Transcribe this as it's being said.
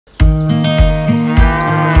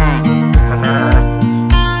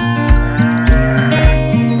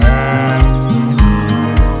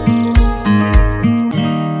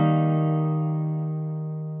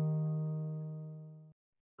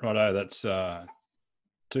So that's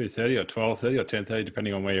 2:30 or 12:30 or 10:30,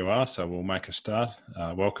 depending on where you are. So we'll make a start.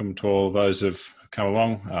 Welcome to all those who've come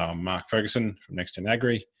along. Mark Ferguson from neXtgen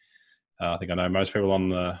Agri. I think I know most people on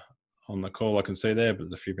the call I can see there, but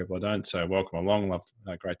there's a few people I don't. So welcome along.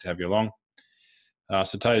 Great to have you along.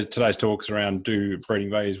 So today's talk is around do breeding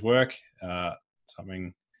values work?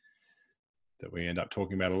 Something that we end up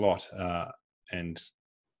talking about a lot, and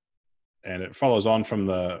it follows on from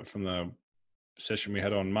the session we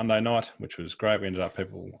had on Monday night, which was great. We ended up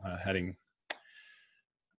having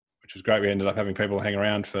people hang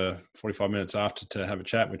around for 45 minutes after to have a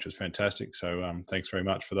chat, which was fantastic. So thanks very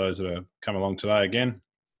much for those that have come along today again.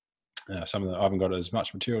 I haven't got as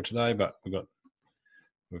much material today, but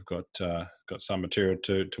we've got some material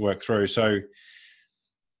to work through. So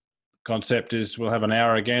concept is we'll have an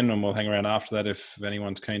hour again, and we'll hang around after that if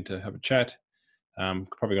anyone's keen to have a chat.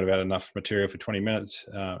 Probably got about enough material for 20 minutes,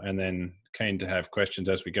 and then keen to have questions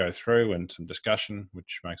as we go through and some discussion,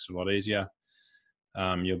 which makes it a lot easier.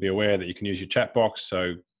 You'll be aware that you can use your chat box,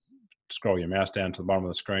 so scroll your mouse down to the bottom of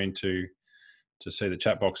the screen to see the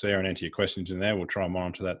chat box there and enter your questions in there. We'll try and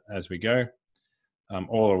monitor that as we go.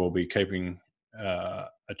 Orla will be keeping a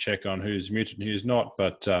check on who's muted and who's not,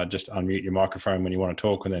 but just unmute your microphone when you want to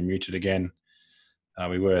talk and then mute it again.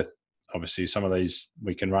 Obviously, some of these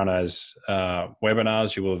we can run as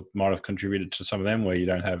webinars. You might have contributed to some of them where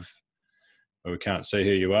we can't see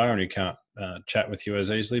who you are and you can't chat with you as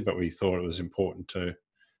easily. But we thought it was important for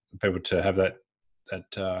people to have that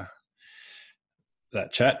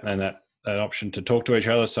chat and that option to talk to each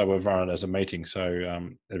other. So we've run it as a meeting.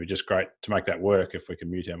 So it'd be just great to make that work if we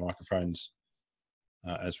can mute our microphones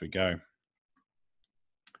as we go.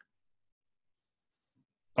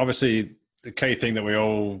 Obviously, the key thing that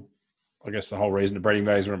the whole reason the breeding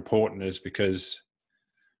values are important is because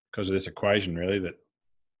of this equation, really, that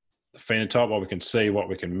the phenotype, what we can see, what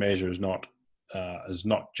we can measure is not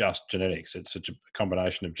just genetics. It's such a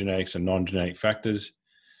combination of genetics and non-genetic factors.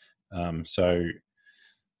 So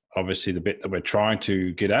obviously the bit that we're trying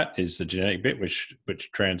to get at is the genetic bit, which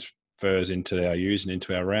transfers into our ewes and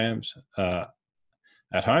into our rams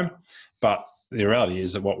at home. But the reality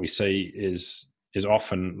is that what we see is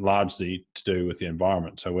often largely to do with the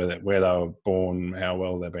environment. So where they were born, how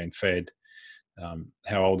well they've been fed,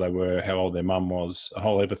 how old they were, how old their mum was, a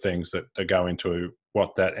whole heap of things that go into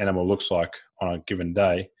what that animal looks like on a given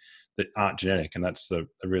day that aren't genetic, and that's the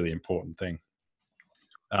really important thing.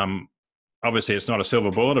 Obviously, it's not a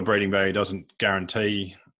silver bullet. A breeding value doesn't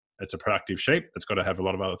guarantee it's a productive sheep. It's got to have a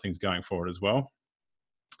lot of other things going for it as well.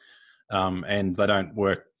 And they don't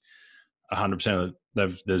work 100%.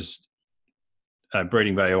 There's a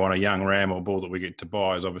breeding value on a young ram or bull that we get to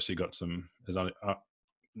buy has obviously got there's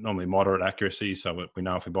normally moderate accuracy. So we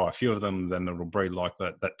know if we buy a few of them, then it'll breed like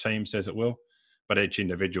that team says it will. But each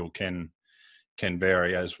individual can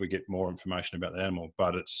vary as we get more information about the animal.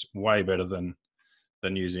 But it's way better than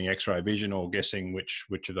using X-ray vision or guessing which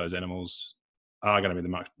of those animals are going to be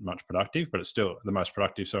the much productive. But it's still the most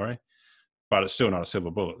productive. Sorry, but it's still not a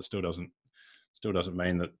silver bullet. It still doesn't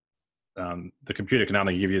mean that the computer can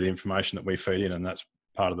only give you the information that we feed in, and that's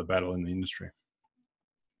part of the battle in the industry.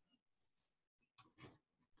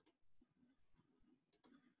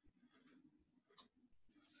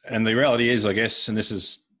 And the reality is, I guess, and this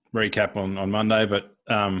is recap on Monday, but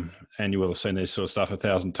and you will have seen this sort of stuff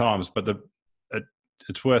 1,000 times, but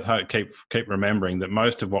it's worth keep remembering that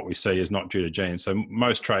most of what we see is not due to genes. So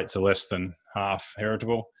most traits are less than half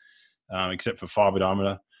heritable, except for fibre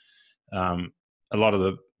diameter. A lot of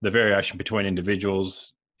the variation between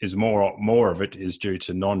individuals is more of it is due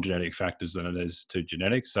to non-genetic factors than it is to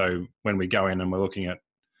genetics. So when we go in and we're looking at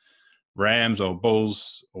rams or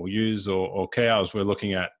bulls or ewes or cows, we're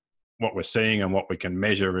looking at what we're seeing, and what we can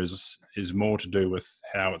measure is more to do with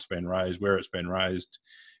how it's been raised, where it's been raised,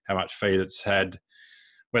 how much feed it's had,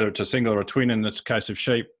 whether it's a single or a twin in the case of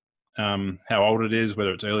sheep, how old it is,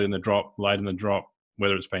 whether it's early in the drop, late in the drop,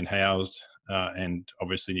 whether it's been housed, and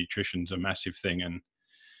obviously nutrition's a massive thing.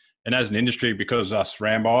 And as an industry, because us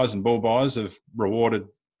ram buyers and bull buyers have rewarded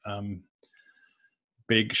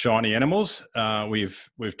big shiny animals,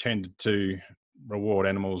 we've tended to reward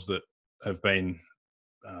animals that have been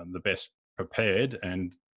the best prepared,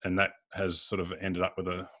 and that has sort of ended up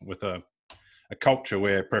with a culture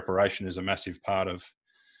where preparation is a massive part of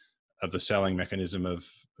the selling mechanism of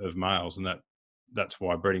males, and that's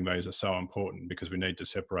why breeding values are so important, because we need to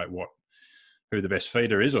separate who the best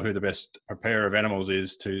feeder is or who the best preparer of animals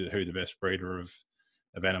is to who the best breeder of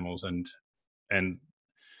animals. And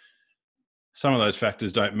some of those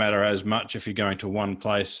factors don't matter as much if you're going to one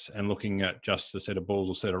place and looking at just the set of bulls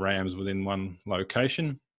or set of rams within one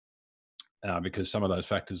location. because some of those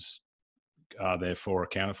factors are therefore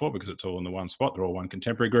accounted for because it's all in the one spot. They're all one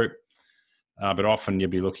contemporary group. But often you'll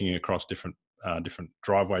be looking across different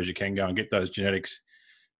driveways you can go and get those genetics,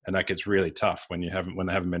 and that gets really tough when they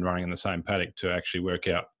haven't been running in the same paddock to actually work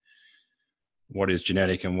out what is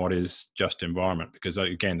genetic and what is just environment. Because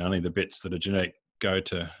again, only the bits that are genetic you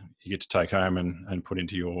get to take home and put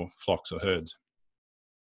into your flocks or herds.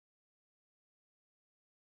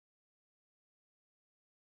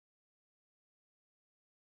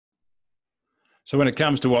 So when it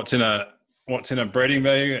comes to what's in a breeding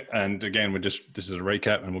value, and again, this is a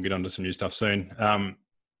recap, and we'll get onto some new stuff soon.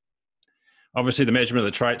 Obviously, the measurement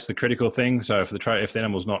of the trait's the critical thing. So if the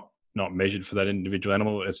animal's not measured for that individual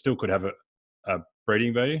animal, it still could have a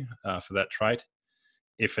breeding value for that trait.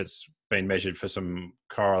 If it's been measured for some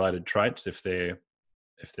correlated traits, if they're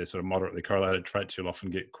sort of moderately correlated traits, you'll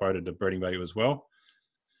often get quoted a breeding value as well.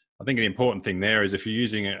 I think the important thing there is if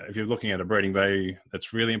you're looking at a breeding value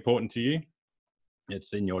that's really important to you,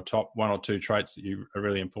 it's in your top one or two traits that are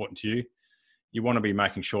really important to you. You want to be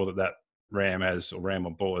making sure that ram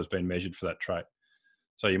or bull has been measured for that trait.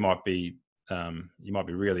 So you might be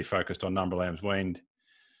really focused on number of lambs weaned,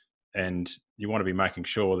 and you want to be making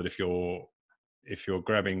sure that if you're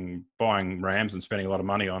buying rams and spending a lot of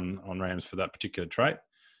money on rams for that particular trait,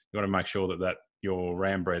 you want to make sure that your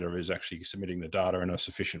ram breeder is actually submitting the data in a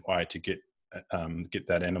sufficient way to get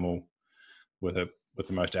that animal with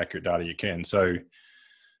the most accurate data you can. So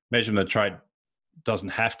measurement of the trait doesn't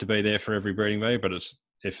have to be there for every breeding value, but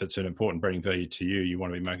if it's an important breeding value to you, you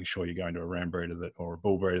want to be making sure you're going to a ram breeder or a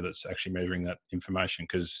bull breeder that's actually measuring that information,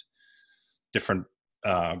 because different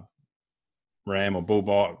ram or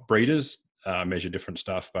bull breeders measure different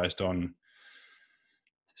stuff based on,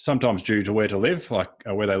 sometimes due to where they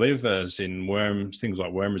live, as in worms, things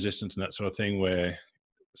like worm resistance and that sort of thing, where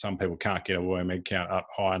some people can't get a worm egg count up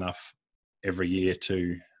high enough every year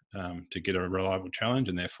to get a reliable challenge,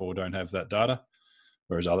 and therefore don't have that data.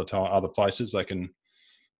 Whereas other places they can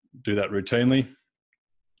do that routinely.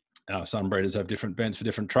 Some breeders have different bents for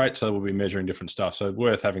different traits, so we'll be measuring different stuff. So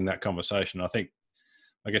worth having that conversation.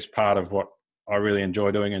 I guess part of what I really enjoy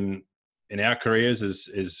doing in our careers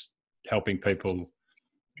is helping people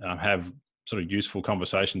have sort of useful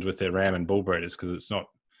conversations with their ram and bull breeders, because it's not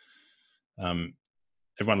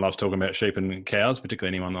everyone loves talking about sheep and cows,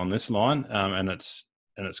 particularly anyone on this line, and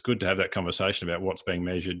it's good to have that conversation about what's being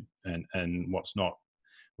measured and what's not.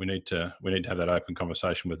 We need to have that open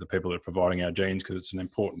conversation with the people that are providing our genes, because it's an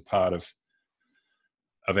important part of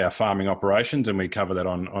our farming operations, and we cover that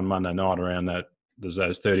on Monday night around that. There's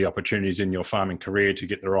those 30 opportunities in your farming career to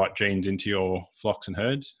get the right genes into your flocks and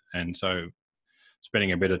herds, and so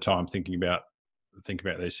spending a bit of time thinking about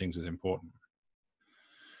these things is important.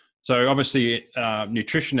 So obviously,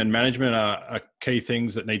 nutrition and management are key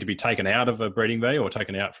things that need to be taken out of a breeding value, or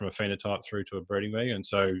taken out from a phenotype through to a breeding value, and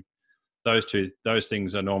so those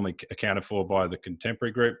things are normally accounted for by the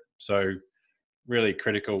contemporary group. So really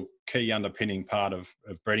critical key underpinning part of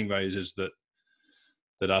breeding values is that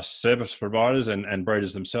us service providers and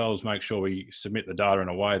breeders themselves make sure we submit the data in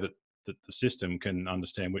a way that the system can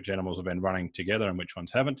understand which animals have been running together and which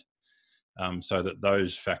ones haven't, so that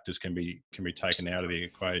those factors can be taken out of the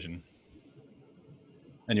equation.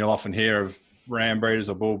 And you'll often hear of ram breeders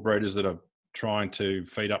or bull breeders that are trying to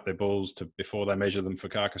feed up their bulls before they measure them for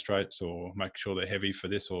carcass traits, or make sure they're heavy for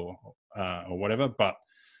this or whatever. But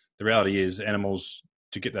the reality is, animals,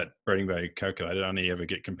 to get that breeding value calculated, only ever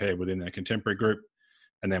get compared within their contemporary group,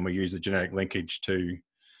 and then we use the genetic linkage to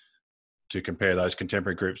compare those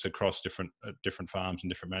contemporary groups across different farms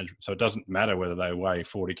and different management. So it doesn't matter whether they weigh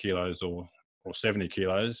 40 kilos or 70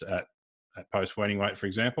 kilos at post-weaning weight, for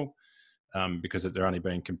example, because they're only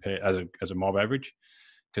being compared as a mob average,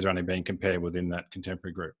 because they're only being compared within that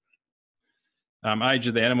contemporary group. Age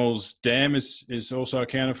of the animal's dam is also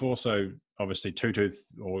accounted for. So obviously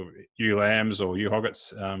two-tooth or ewe lambs or ewe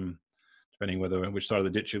hoggets, depending which side of the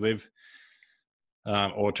ditch you live,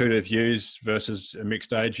 or two-tooth ewes versus a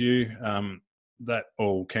mixed age ewe, that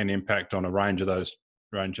all can impact on a range of those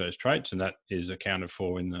traits, and that is accounted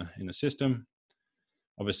for in the system.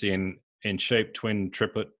 Obviously, in sheep, twin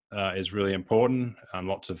triplet is really important.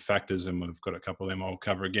 Lots of factors, and we've got a couple of them I'll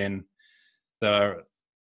cover again, that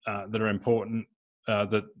are important.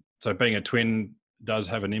 So being a twin does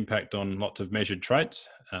have an impact on lots of measured traits,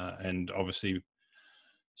 and obviously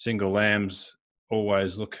single lambs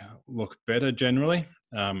always look better generally,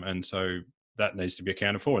 and so that needs to be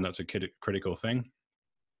accounted for, and that's a critical thing.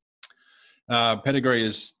 Pedigree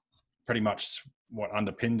is pretty much what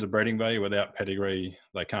underpins a breeding value. Without pedigree,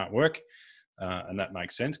 they can't work, and that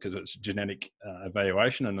makes sense because it's genetic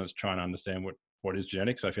evaluation, and it's trying to understand what is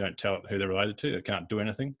genetic. So if you don't tell it who they're related to, it can't do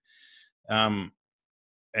anything. And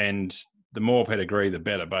the more pedigree, the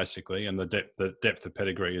better, basically. And the depth of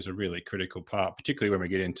pedigree is a really critical part, particularly when we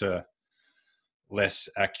get into less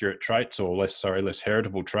accurate traits or less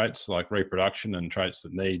heritable traits like reproduction and traits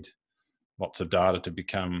that need lots of data to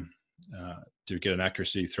become to get an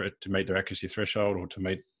accuracy to meet their accuracy threshold or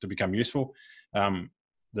to become useful.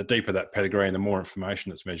 The deeper that pedigree and the more information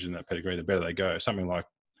that's measured in that pedigree, the better they go. Something like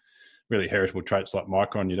really heritable traits like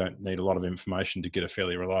micron, you don't need a lot of information to get a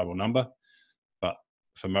fairly reliable number. But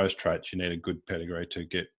for most traits, you need a good pedigree to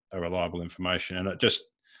get a reliable information. And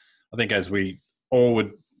I think as we all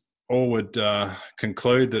would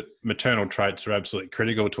conclude that maternal traits are absolutely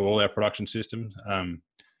critical to all our production systems.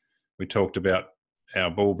 We talked about our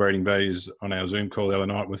bull breeding values on our Zoom call the other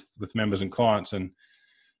night with members and clients, and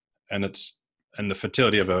the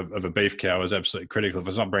fertility of a beef cow is absolutely critical. If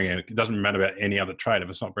it's not bringing, it doesn't matter about any other trait. If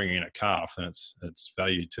it's not bringing in a calf, then its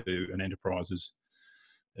value to an enterprise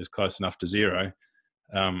is close enough to zero.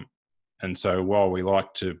 And so while we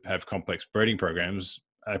like to have complex breeding programs,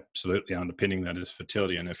 absolutely underpinning that is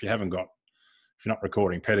fertility. And if you're not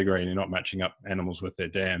recording pedigree and you're not matching up animals with their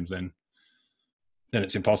dams, then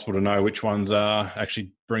it's impossible to know which ones are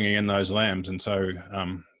actually bringing in those lambs. And so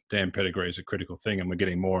dam pedigree is a critical thing, and we're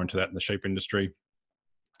getting more into that in the sheep industry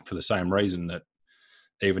for the same reason, that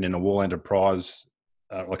even in a wool enterprise,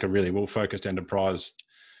 like a really wool-focused enterprise,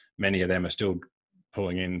 many of them are still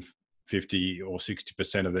pulling in 50 or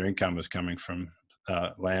 60% of their income is coming from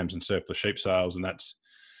lambs and surplus sheep sales, and that's,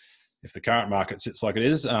 if the current market sits like it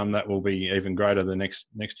is, that will be even greater the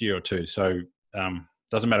next year or two. So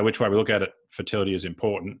doesn't matter which way we look at it, fertility is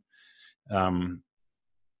important.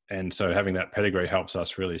 And so having that pedigree helps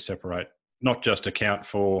us really separate, not just account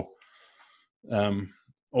for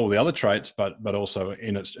all the other traits, but also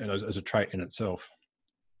as a trait in itself.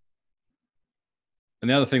 And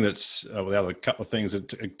the other thing the other couple of things that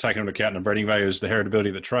taken into account in a breeding value is the heritability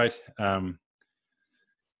of the trait.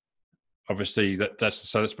 Obviously,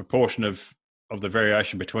 that's proportion of the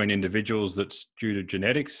variation between individuals that's due to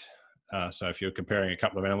genetics. So if you're comparing a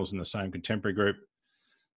couple of animals in the same contemporary group,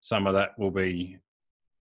 some of that will be,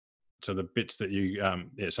 so the bits that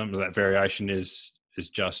some of that variation is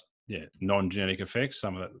just non-genetic effects.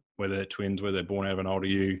 Some of that, whether they're twins, whether they're born out of an older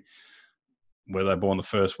ewe, whether they're born the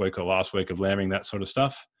first week or last week of lambing, that sort of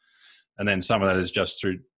stuff. And then some of that is just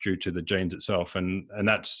due to the genes itself, and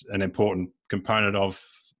that's an important component of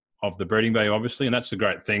the breeding value, obviously. And that's the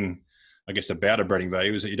great thing, I guess, about a breeding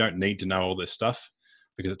value, is that you don't need to know all this stuff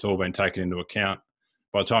because it's all been taken into account.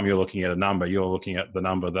 By the time you're looking at a number, you're looking at the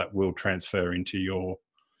number that will transfer into your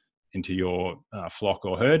flock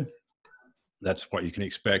or herd. That's what you can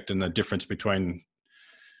expect. And the difference between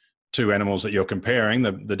two animals that you're comparing,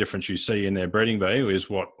 the difference you see in their breeding value is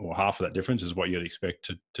or half of that difference is what you'd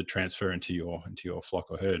expect to transfer into your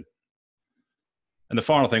flock or herd. And the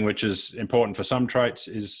final thing, which is important for some traits,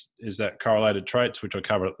 is that correlated traits, which I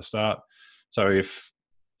covered at the start. So if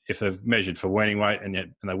they've measured for weaning weight and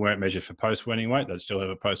they weren't measured for post-weaning weight, they'd still have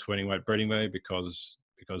a post-weaning weight breeding value because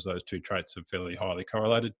those two traits are fairly highly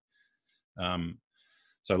correlated.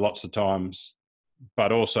 So lots of times,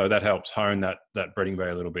 but also that helps hone that breeding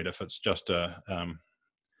value a little bit. If it's just to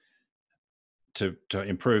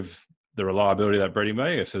improve the reliability of that breeding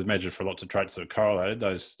value, if they're measured for lots of traits that are correlated,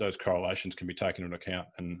 those correlations can be taken into account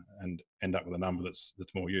and end up with a number that's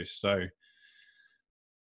more use. So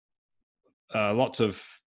lots of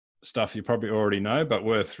stuff you probably already know, but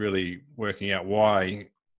worth really working out why,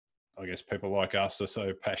 I guess, people like us are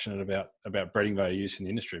so passionate about breeding value use in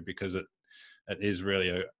the industry, because it is really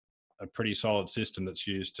a pretty solid system that's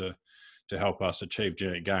used to help us achieve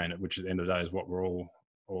genetic gain, which at the end of the day is what we're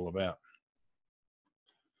all about.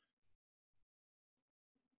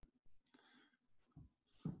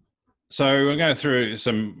 So we're going through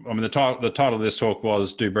the title of this talk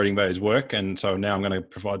was "Do Breeding Values Work?" And so now I'm going to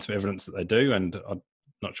provide some evidence that they do, and I'm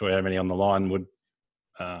not sure how many on the line would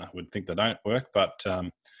think they don't work, but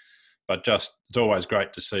just it's always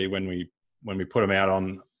great to see when we put them out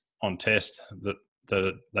on test that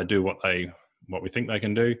they do what we think they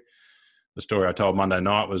can do. The story I told Monday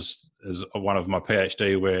night is one of my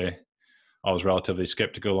PhD, where I was relatively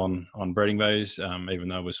skeptical on breeding values, even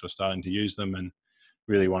though we're sort of starting to use them, and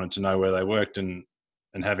really wanted to know where they worked, and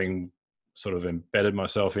having sort of embedded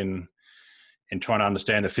myself in trying to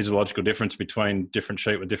understand the physiological difference between different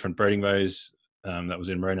sheep with different breeding values. That was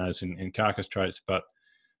in merinos in carcass traits, but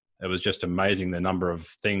it was just amazing the number of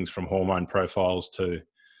things, from hormone profiles to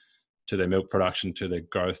their milk production, to their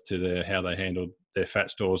growth, to how they handled their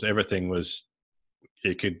fat stores. Everything was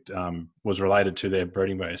related to their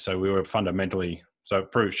breeding value. So we were fundamentally So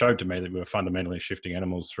it showed to me that we were fundamentally shifting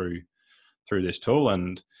animals through this tool.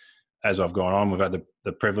 And as I've gone on, we've had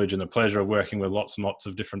the privilege and the pleasure of working with lots and lots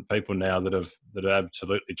of different people now that have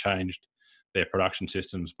absolutely changed their production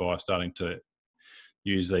systems by starting to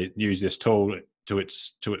use this tool to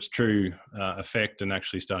its true effect, and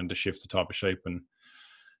actually starting to shift the type of sheep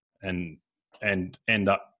and end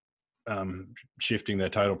up shifting their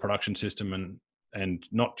total production system, and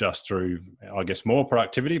not just through, I guess, more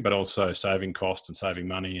productivity, but also saving cost and saving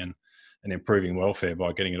money and improving welfare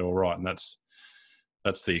by getting it all right. And that's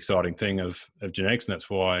the exciting thing of genetics, and that's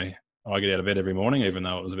why I get out of bed every morning, even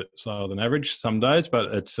though it was a bit slower than average some days.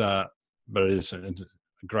 But it is a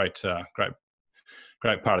great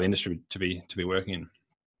part of the industry to be working in.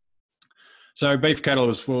 So beef cattle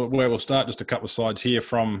is where we'll start. Just a couple of slides here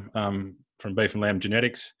from beef and lamb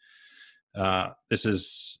genetics. This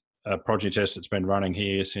is a progeny test that's been running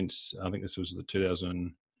here since, I think this was the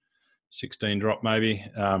 2016 drop maybe.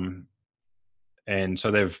 And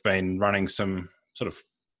so they've been running some sort of,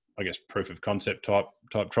 I guess, proof of concept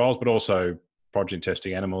type trials, but also progeny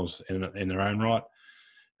testing animals in their own right.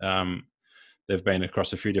 They've been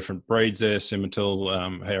across a few different breeds there,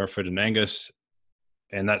 Simmental, Hereford and Angus,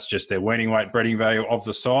 and that's just their weaning weight breeding value of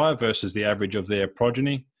the sire versus the average of their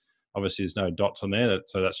progeny. Obviously, there's no dots on there,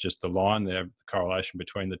 so that's just the line there, the correlation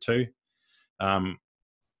between the two. And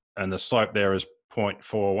the slope there is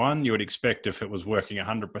 0.41. You would expect if it was working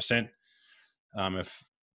 100%, if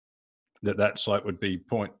that slope would be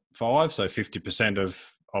 0.5, so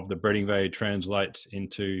 50% of the breeding value translates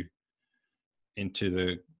into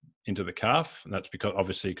the calf, and that's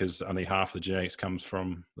because only half the genetics comes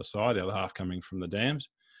from the sire, the other half coming from the dams,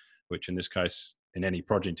 which in this case, in any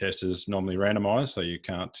progeny test, is normally randomised, so you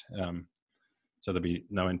can't. So there'll be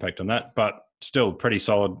no impact on that, but still pretty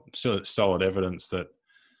solid evidence that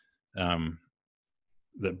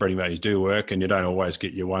that breeding values do work, and you don't always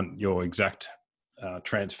get your exact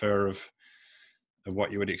transfer of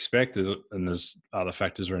what you would expect, and there's other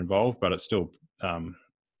factors are involved, but it's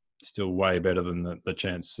still way better than the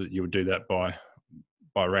chance that you would do that by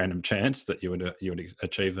random chance that you would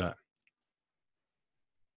achieve that.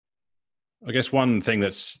 I guess one thing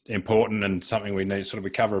that's important and something we need to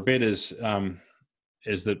cover a bit is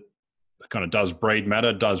that kind of, does breed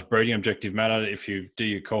matter? Does breeding objective matter? Do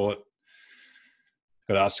you call it?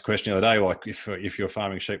 Got asked the question the other day, like if you're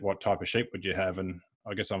farming sheep, what type of sheep would you have? And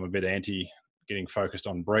I guess I'm a bit anti getting focused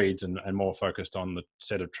on breeds and more focused on the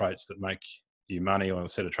set of traits that make you money, or a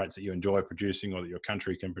set of traits that you enjoy producing or that your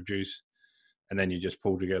country can produce, and then you just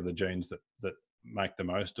pull together the genes that make the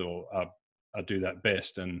most or do that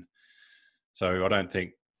best. And so I don't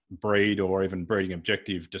think breed or even breeding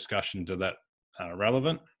objective discussions are that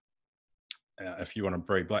relevant. If you want to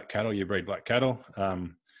breed black cattle, you breed black cattle.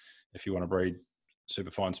 If you want to breed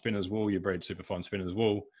superfine spinners wool, you breed superfine spinners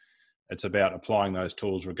wool. It's about applying those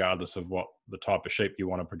tools regardless of what the type of sheep you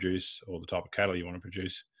want to produce or the type of cattle you want to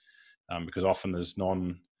produce. Because often there's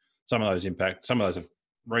some of those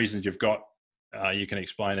reasons you've got, you can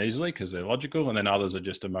explain easily because they're logical, and then others are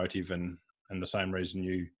just emotive and the same reason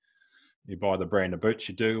you buy the brand of boots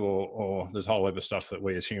you do, or there's a whole heap of stuff that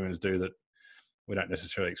we as humans do that we don't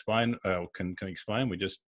necessarily explain or can explain. We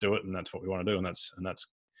just do it, and that's what we want to do, and that's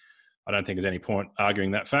I don't think there's any point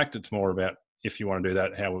arguing that fact. It's more about, if you want to do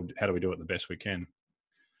that, how do we do it the best we can?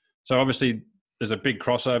 So obviously there's a big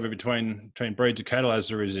crossover between breeds of cattle as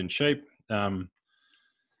there is in sheep. And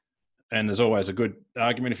there's always a good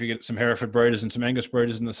argument if you get some Hereford breeders and some Angus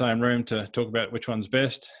breeders in the same room to talk about which one's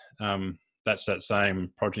best. That's that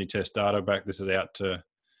same progeny test data back. This is out to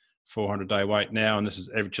 400-day weight now, and this is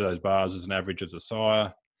each of those bars is an average of the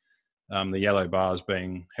sire. The yellow bars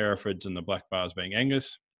being Herefords and the black bars being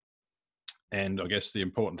Angus. And I guess the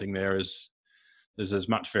important thing there is there's as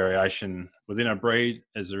much variation within a breed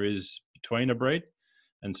as there is between a breed.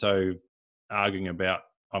 And so arguing about,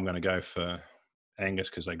 I'm going to go for Angus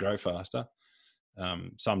because they grow faster,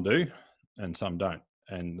 some do and some don't.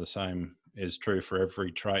 And the same is true for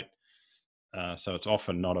every trait. So it's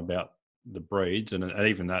often not about the breeds, and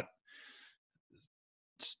even that,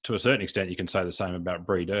 to a certain extent, you can say the same about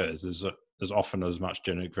breeders. There's often as much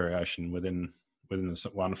genetic variation within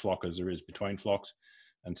the one flock as there is between flocks,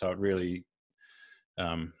 and so it really,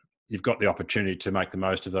 you've got the opportunity to make the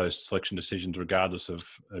most of those selection decisions regardless of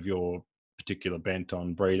your particular bent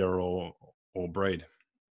on breeder or breed.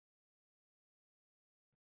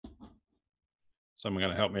 Someone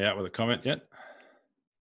going to help me out with a comment yet?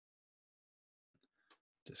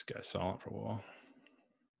 Just go silent for a while.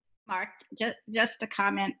 Mark, just a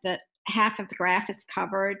comment that half of the graph is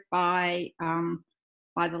covered by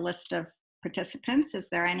the list of participants. Is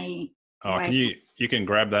there any Oh, can you can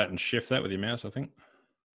grab that and shift that with your mouse, I think.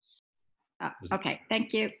 Okay,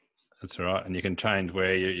 thank you. That's all right. And you can change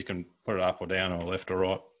where you can put it up or down or left or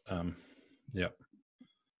right. Yeah.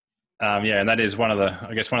 Yeah, and that is one of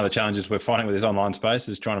the challenges we're finding with this online space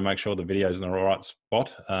is trying to make sure the video's in the right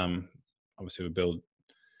spot. Obviously,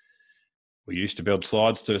 we used to build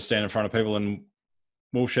slides to stand in front of people in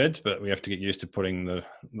wool sheds, but we have to get used to putting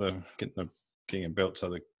getting it built so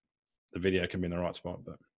the video can be in the right spot.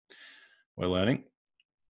 But we're learning.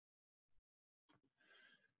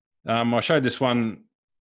 I showed this one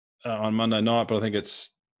on Monday night, but I think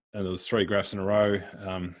there's 3 graphs in a row.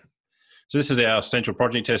 So this is our central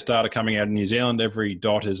progeny test data coming out of New Zealand. Every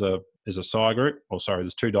dot is a SIA group,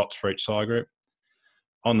 there's 2 dots for each SIA group.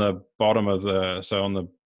 On the bottom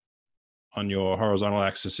on your horizontal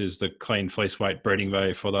axis is the clean fleece weight breeding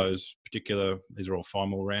value for these are all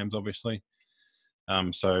fine wool rams, obviously.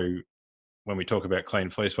 So when we talk about clean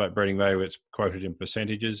fleece weight breeding value, it's quoted in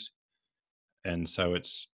percentages, and so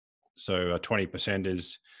 20%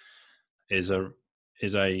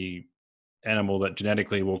 is a animal that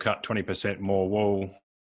genetically will cut 20% more wool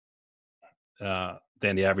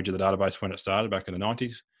than the average of the database when it started back in the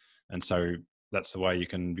 90s, and so that's the way you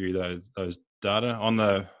can view those data.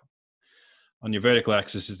 On your vertical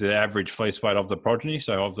axis is the average fleece weight of the progeny.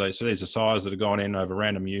 So these are sires that have gone in over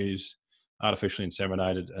random ewes, artificially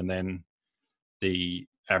inseminated, and then the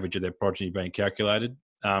average of their progeny being calculated.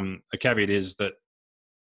 The caveat is that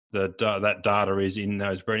that data is in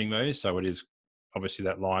those breeding values, so it is obviously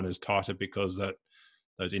that line is tighter because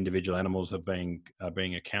those individual animals are being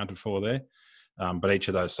accounted for there. But each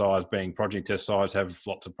of those sires, being progeny test sires, have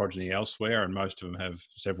lots of progeny elsewhere, and most of them have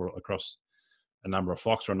several across a number of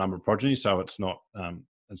flocks or a number of progeny. So it's not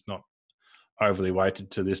overly weighted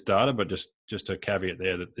to this data, but just a caveat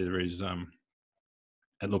there that there is.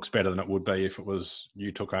 It looks better than it would be if it was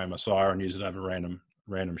you took home a sire and used it over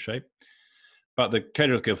random sheep. But the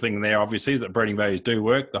critical thing there, obviously, is that breeding values do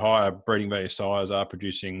work. The higher breeding value sires are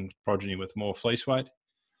producing progeny with more fleece weight.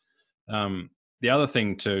 The other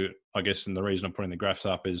thing and the reason I'm putting the graphs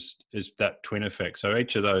up is that twin effect. So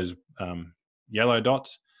each of those yellow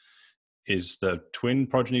dots is the twin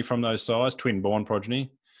progeny from those sires, twin-born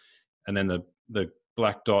progeny, and then the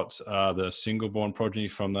black dots are the single-born progeny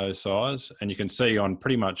from those sires. And you can see on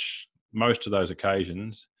pretty much most of those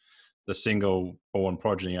occasions, the single-born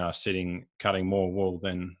progeny are cutting more wool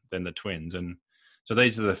than the twins. And so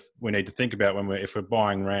these are we need to think about if we're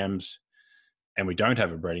buying rams and we don't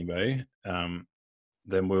have a breeding value,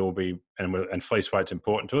 then we'll be and fleece weight's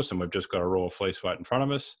important to us, and we've just got a raw fleece weight in front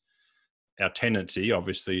of us. Our tendency,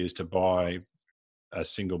 obviously, is to buy a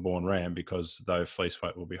single-born ram because though fleece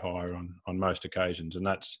weight will be higher on most occasions, and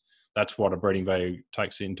that's what a breeding value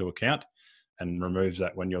takes into account and removes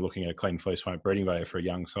that when you're looking at a clean fleece weight breeding value for a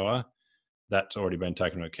young sire. That's already been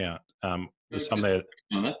taken into account. There's some there.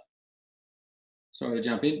 Sorry to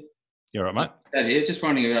jump in. You're right, mate. Here, just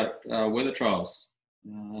wondering about weather trials,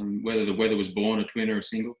 whether the weather was born a twin or a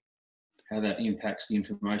single, how that impacts the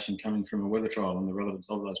information coming from a weather trial and the relevance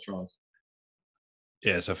of those trials.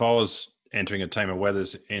 Yeah, so if I was entering a team of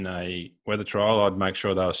weathers in a weather trial, I'd make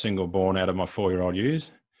sure they were single born out of my 4-year-old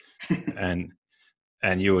ewes.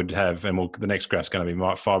 and you would have, the next graph's going to be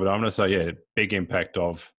my fibre diameter. So yeah, big impact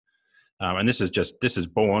of, and this is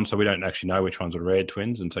born, so we don't actually know which ones are red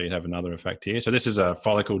twins until you have another effect here. So this is a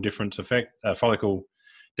follicle difference effect, a follicle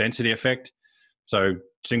density effect. So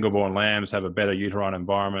single born lambs have a better uterine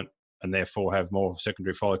environment and therefore have more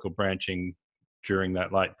secondary follicle branching during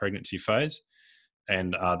that late pregnancy phase,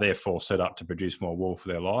 and are therefore set up to produce more wool for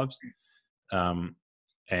their lives.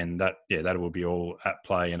 And that will be all at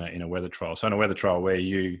play in a weather trial. So in a weather trial where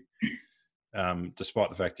you,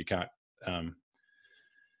 despite the fact you can't,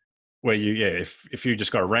 if you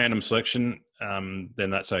just got a random selection, then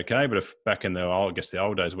that's okay. But if back in the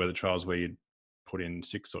old days weather trials where you'd put in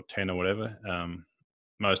 6 or 10 or whatever,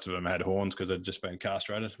 most of them had horns because they'd just been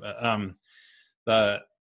castrated.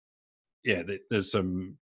 There's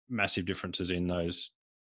some massive differences in those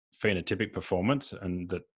phenotypic performance, and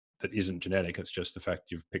that isn't genetic. It's just the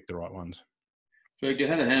fact you've picked the right ones. Ferg, you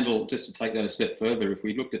had a handle, just to take that a step further, if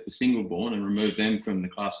we looked at the single born and removed them from the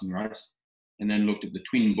classing race, and then looked at the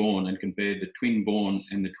twin born and compared the twin born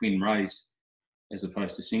and the twin raised as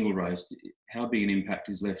opposed to single raised, how big an impact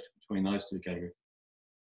is left between those two categories?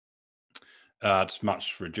 It's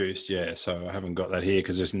much reduced, yeah. So I haven't got that here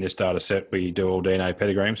because in this data set we do all DNA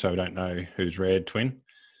pedigree, so we don't know who's red twin.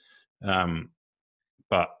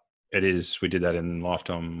 But we did that in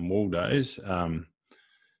lifetime wool days.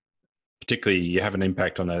 Particularly, you have an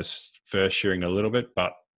impact on those first shearing a little bit,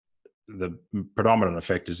 but the predominant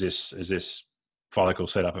effect is this follicle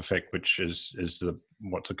setup effect, which is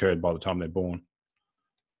what's occurred by the time they're born.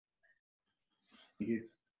 Thank you.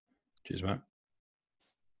 Cheers, mate.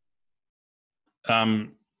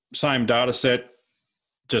 Same data set,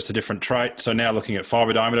 just a different trait. So now looking at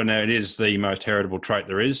fibre diameter, now it is the most heritable trait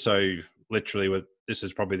there is. So literally, this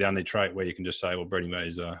is probably the only trait where you can just say, well, breeding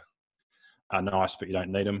values are nice, but you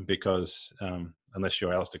don't need them, because unless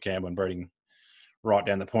you're Alistair Campbell and breeding right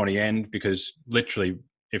down the pointy end, because literally,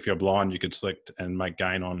 if you're blind, you could select and make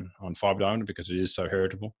gain on fibre diameter because it is so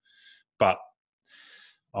heritable. But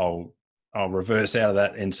I'll reverse out of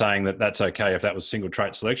that in saying that that's okay if that was single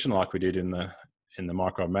trait selection, like we did in the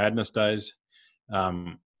micro madness days.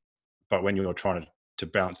 But when you're trying to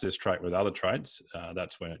balance this trait with other traits,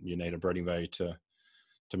 that's when you need a breeding value to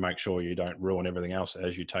make sure you don't ruin everything else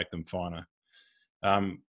as you take them finer.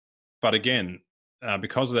 But again,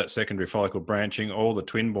 because of that secondary follicle branching, all the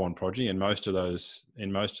twin-born progeny in most of those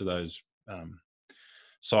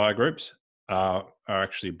sire groups are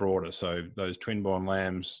actually broader. So those twin-born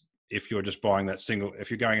lambs, if you're just buying that single,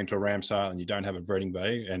 if you're going into a ram sale and you don't have a breeding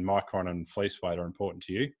value and micron and fleece weight are important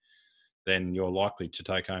to you, then you're likely to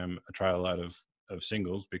take home a trailer load of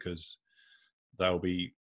singles, because they'll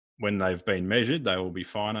be, when they've been measured, they will be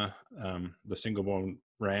finer. The single-born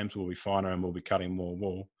rams will be finer and will be cutting more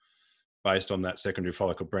wool based on that secondary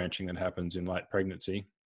follicle branching that happens in late pregnancy,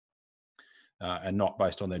 and not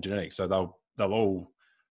based on their genetics. So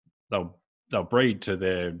they'll breed to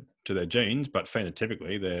their genes, but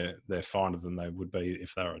phenotypically they're finer than they would be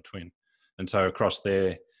if they were a twin. And so across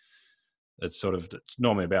there, it's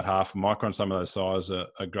normally about half a micron. Some of those sizes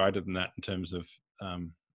are greater than that in terms of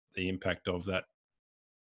the impact of that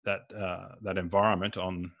environment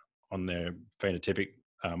on their phenotypic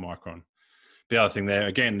micron. The other thing there,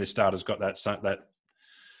 again, this data's got that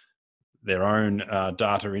their own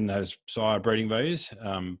data in those sire breeding values,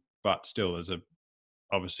 but still there's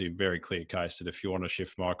obviously a very clear case that if you want to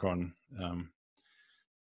shift micron,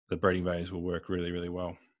 the breeding values will work really, really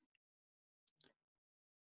well.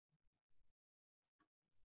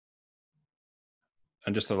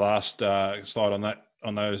 And just the last slide on that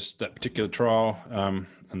particular trial, and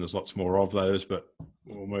there's lots more of those, but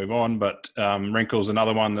we'll move on. But wrinkles,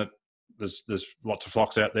 another one that there's lots of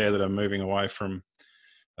flocks out there that are moving away from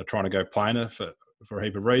trying to go planar for a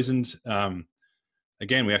heap of reasons.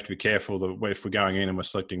 Again, we have to be careful that if we're going in and we're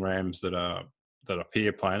selecting rams that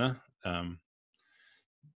appear planar,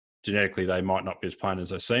 genetically they might not be as planar as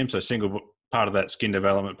they seem. So single part of that skin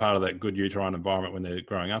development, part of that good uterine environment when they're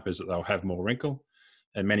growing up, is that they'll have more wrinkle.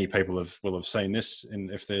 And many people will have seen this,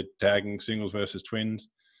 and if they're tagging singles versus twins,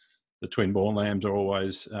 the twin-born lambs are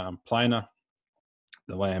always planar.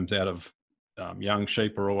 The lambs out of young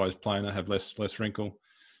sheep are always planar, have less wrinkle.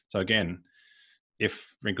 So again,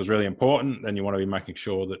 if wrinkle's really important, then you want to be making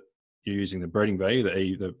sure that you're using the breeding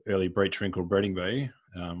value, the early breech wrinkle breeding value,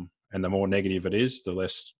 and the more negative it is, the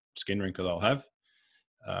less skin wrinkle they'll have,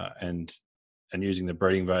 and using the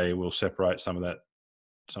breeding value will separate some of that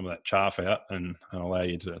chaff out and allow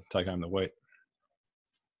you to take home the wheat.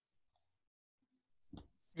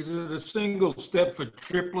 Is it a single step for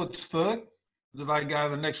triplets, Ferg? Do they go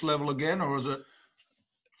the next level again, or is it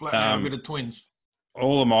flat out a bit of twins?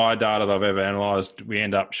 All of my data that I've ever analysed, we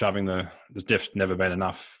end up shoving there's just never been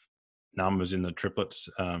enough numbers in the triplets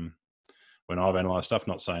when I've analysed stuff.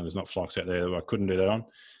 Not saying there's not flocks out there that I couldn't do that on,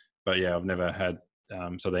 but yeah, I've never had,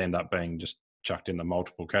 so they end up being just chucked in the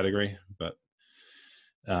multiple category. But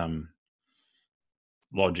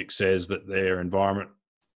logic says that their environment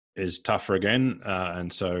is tougher again,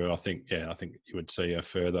 and so I think you would see a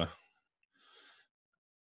further,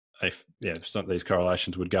 some of these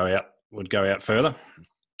correlations would go out further.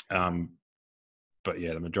 But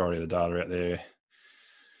yeah, the majority of the data out there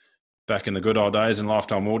back in the good old days and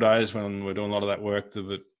lifetime wool days when we're doing a lot of that work,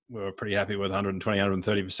 we were pretty happy with 120,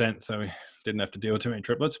 130%. So we didn't have to deal with too many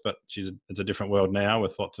triplets, but it's a different world now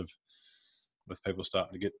with people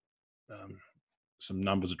starting to get some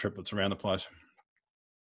numbers of triplets around the place.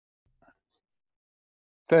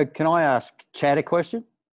 Ferg, can I ask Chad a question?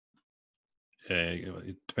 Yeah,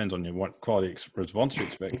 it depends on what quality response you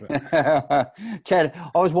expect. Chad,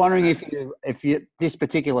 I was wondering if this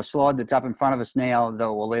particular slide that's up in front of us now, the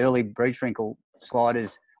early breech wrinkle slide,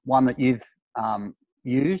 is one that you've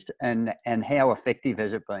used, and how effective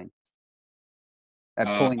has it been at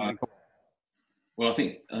pulling wrinkle? Well, I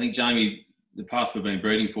think Jamie, the path we've been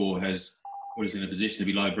breeding for has put us in a position to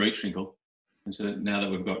be low breech wrinkle, and so now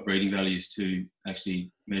that we've got breeding values to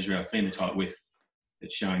actually measure our phenotype with,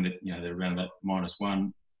 it's showing that they're around that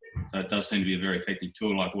 -1. So it does seem to be a very effective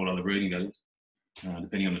tool, like all other breeding values,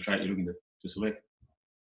 depending on the trait you're looking to select.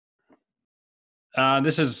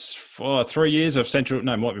 This is for 3 years of central,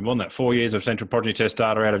 no, might be more than that, 4 years of central progeny test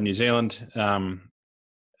data out of New Zealand.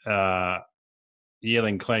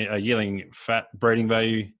 Yielding fat breeding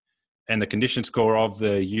value and the condition score of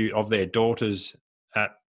their daughters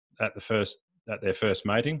at their first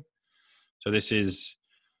mating. So this is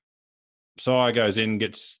sire goes in,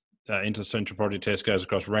 gets into the central progeny test, goes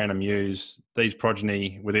across random ewes. These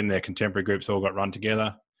progeny within their contemporary groups all got run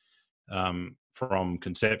together from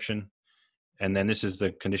conception, and then this is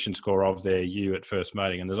the condition score of their ewe at first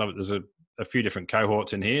mating. And there's a few different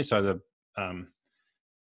cohorts in here, so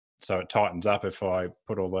so it tightens up if I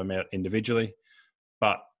put all them out individually.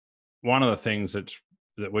 But one of the things that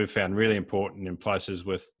we've found really important in places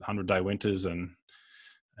with 100-day winters and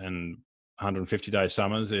 150-day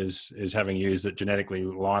summers is having ewes that genetically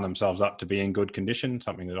line themselves up to be in good condition,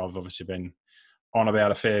 something that I've obviously been on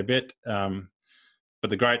about a fair bit.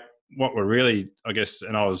 But what we're really, I guess,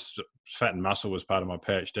 and I was fat and muscle was part of my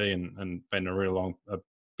PhD and been a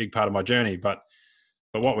big part of my journey. But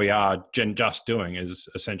what we are just doing is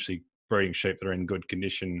essentially breeding sheep that are in good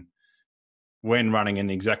condition when running in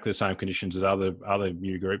exactly the same conditions as other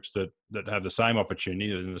ewe groups that have the same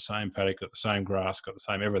opportunity, in the same paddock, got the same grass, got the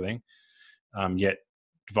same everything, yet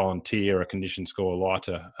volunteer a condition score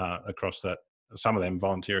lighter across that. Some of them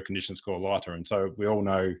volunteer a condition score lighter. And so we all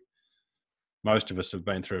know, most of us have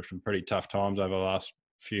been through some pretty tough times over the last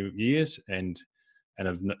few years and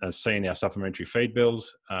have seen our supplementary feed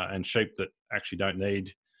bills and sheep that actually don't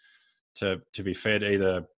need to be fed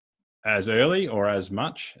either as early or as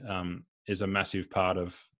much is a massive part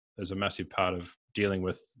of dealing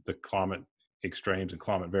with the climate extremes and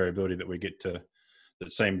climate variability that we get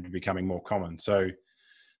that seem to be becoming more common. So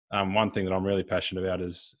one thing that I'm really passionate about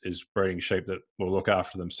is breeding sheep that will look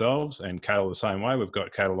after themselves, and cattle the same way. We've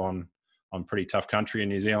got cattle on pretty tough country in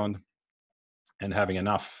New Zealand, and having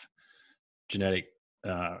enough genetic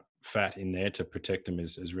fat in there to protect them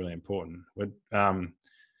is really important. An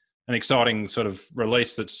exciting sort of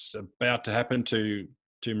release that's about to happen to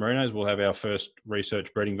merinos. We'll have our first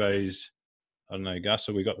research breeding values. I don't know, Gus,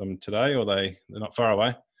 have we got them today, or they're not far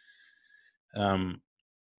away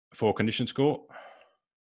for condition score?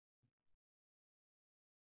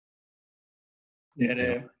 Yeah,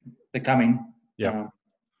 they're coming. Yeah.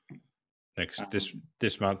 Next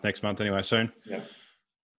month anyway, soon. Yeah.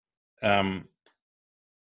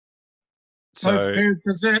 So do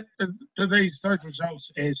those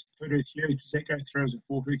results as two-tooth ewes, does that go through as a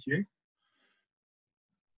four-tooth ewe?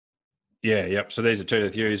 Yeah, yep. So these are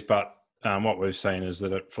two-tooth ewes, but what we've seen is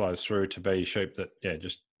that it flows through to be sheep that,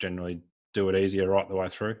 just generally do it easier right the way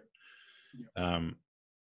through. Yep.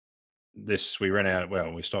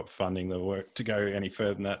 We stopped funding the work to go any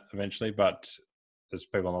further than that eventually, but there's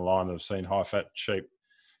people on the line that have seen high-fat sheep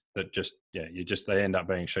that they end up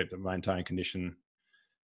being sheep that maintain condition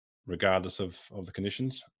regardless of the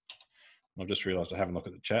conditions. I've just realised I haven't looked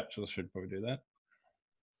at the chat, so I should probably do that.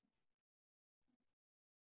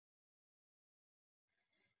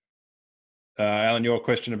 Alan, your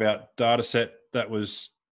question about data set, that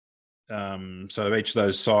was, so each of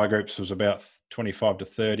those sire groups was about 25 to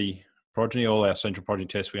 30 progeny. All our central progeny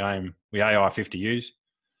tests, we AI 50 ewes.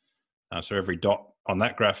 So every dot on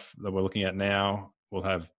that graph that we're looking at now will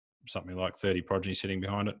have something like 30 progeny sitting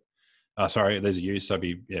behind it. Sorry, there's a ewes, so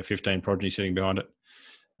it'd be 15 progeny sitting behind it.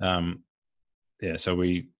 So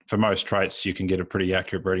for most traits, you can get a pretty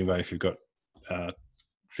accurate breeding value if you've got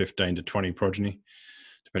 15 to 20 progeny,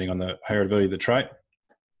 depending on the heritability of the trait.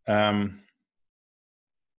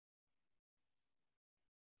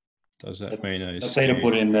 Does that mean Peter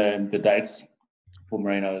put in the dates for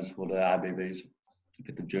merinos for the RBBs,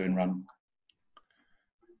 5th of June run.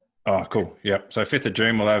 Oh, cool. Yep. So 5th of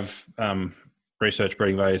June, we'll have research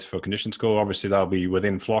breeding values for condition score. Obviously, they'll be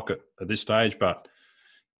within flock at this stage, but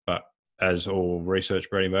as all research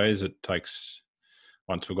breeding values, it takes,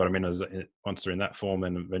 once we've got them once they're in that form,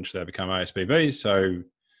 then eventually they become ASBBs. So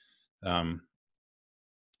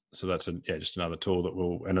that's just another tool that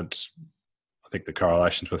will, and I think the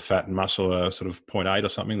correlations with fat and muscle are sort of 0.8 or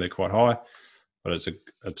something. They're quite high, but it's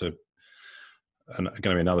going to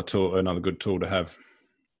be another tool, another good tool to have.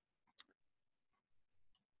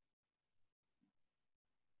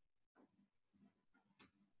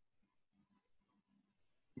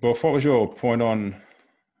 Well, what was your point on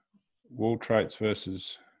wool traits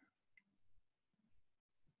versus?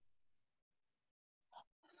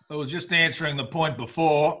 I was just answering the point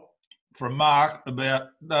before from Mark about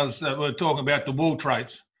we're talking about the wool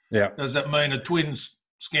traits. Yeah. Does that mean a twin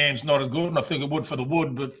scan's not as good? And I think it would for the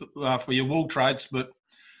wood, but for your wool traits. But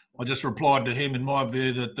I just replied to him in my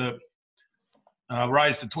view that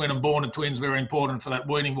raised a twin and born a twin is very important for that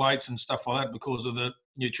weaning weights and stuff like that because of the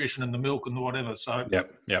nutrition and the milk and the whatever. So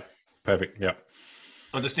Yep. Perfect. Yep.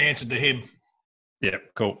 I just answered to him. Yeah,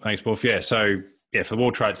 cool. Thanks, Wolf. Yeah, so for the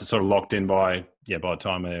wool traits, it's sort of locked in by the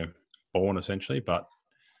time they're born, essentially. But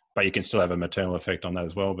you can still have a maternal effect on that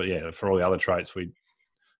as well. But yeah, for all the other traits,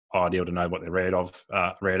 ideal to know what they're reared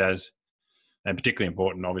as, and particularly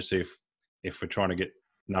important, obviously, if we're trying to get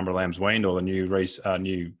number of lambs weaned or the new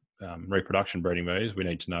reproduction breeding bees, we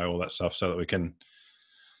need to know all that stuff so that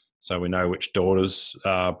we know which daughters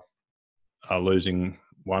are losing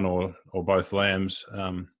one or both lambs,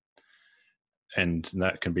 and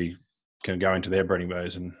that can go into their breeding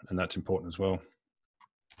bees, and that's important as well.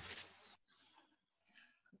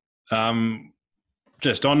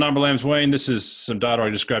 Just on number of lambs weaned, this is some data I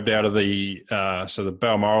just grabbed out of the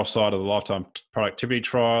Balmoral side of the lifetime productivity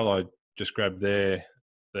trial. I just grabbed the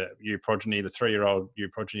ewe progeny, the 3-year-old ewe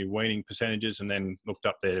progeny weaning percentages, and then looked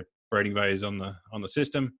up their breeding bees on the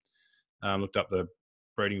system. Looked up the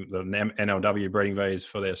NLW breeding bees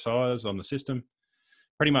for their sires on the system.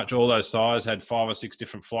 Pretty much all those sires had 5 or 6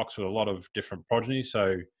 different flocks with a lot of different progeny.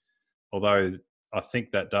 So although I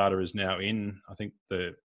think that data is now in, I think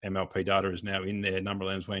the MLP data is now in their number of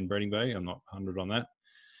lambs weaned breeding bee. I'm not 100 on that.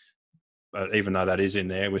 But even though that is in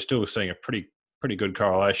there, we're still seeing a pretty good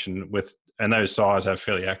correlation with, and those sires have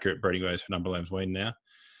fairly accurate breeding bees for number of lambs weaned now.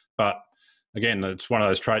 But again, it's one of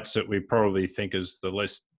those traits that we probably think is the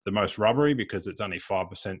most rubbery because it's only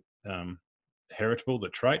 5% heritable, the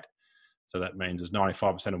trait. So that means there's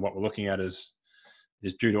 95% of what we're looking at is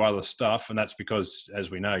due to other stuff, and that's because, as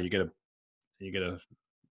we know, you get a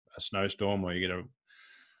snowstorm, or you get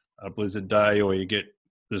a blizzard day, or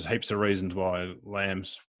there's heaps of reasons why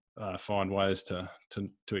lambs find ways to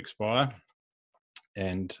expire,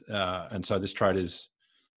 and so this trait is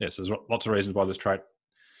there's lots of reasons why this trait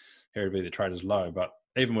heritability the trait is low, but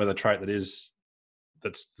even with a trait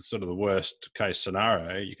that's sort of the worst case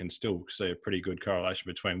scenario, you can still see a pretty good correlation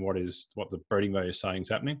between what the breeding bee is saying is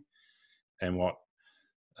happening and what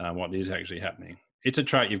is actually happening. It's a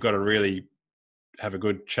trait you've got to really have a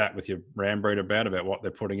good chat with your ram breeder about what they're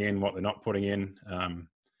putting in, what they're not putting in.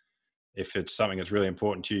 If it's something that's really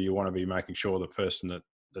important to you, you want to be making sure the person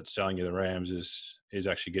that's selling you the rams is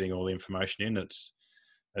actually getting all the information in. It's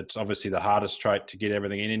obviously the hardest trait to get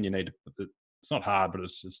everything in. You need to put it's not hard, but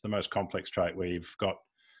it's the most complex trait where you've got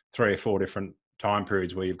 3 or 4 different time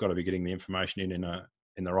periods where you've got to be getting the information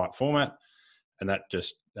in the right format, and that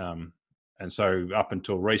just and so up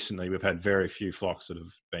until recently we've had very few flocks that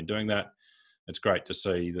have been doing that. It's great to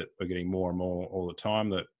see that we're getting more and more all the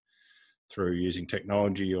time that through using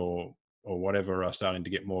technology or whatever are starting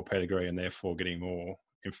to get more pedigree and therefore getting more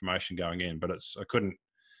information going in. But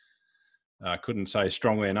I couldn't say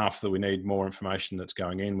strongly enough that we need more information that's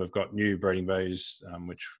going in. We've got new breeding bees,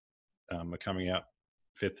 which are coming out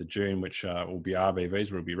 5th of June, which will be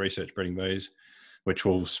RBVs, will be research breeding bees, which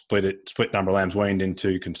will split number of lambs weaned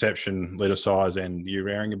into conception, litter size, and ewe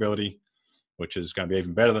rearing ability, which is going to be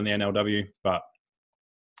even better than the NLW. But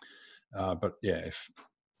yeah,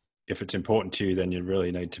 if it's important to you, then you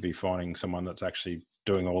really need to be finding someone that's actually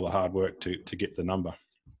doing all the hard work to get the number.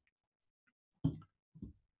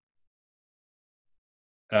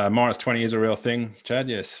 Minus 20 is a real thing, Chad.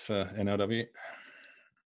 Yes, for NLW.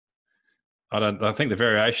 I think the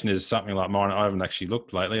variation is something like mine. I haven't actually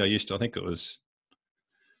looked lately. I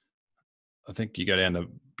think you go down to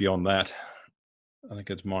beyond that. I think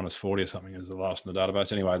it's minus 40 or something is the last in the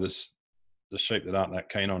database. Anyway, there's the sheep that aren't that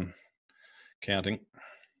keen on counting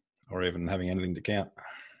or even having anything to count.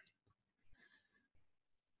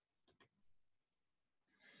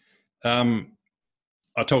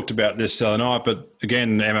 I talked about this the other night, but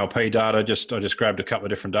again, MLP data, I just grabbed a couple of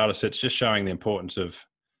different data sets, just showing the importance of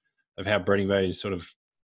how breeding bees sort of,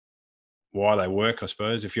 why they work, I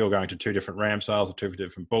suppose. If you're going to 2 different ram sales or 2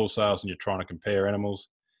 different bull sales and you're trying to compare animals,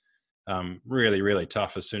 really, really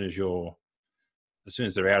tough as soon as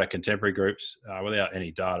they're out of contemporary groups without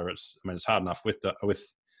any data. It's hard enough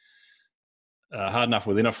hard enough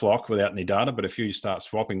within a flock without any data, but if you start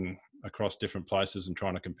swapping across different places and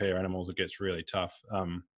trying to compare animals, it gets really tough.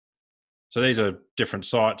 So these are different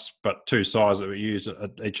sites, but 2 sires that we use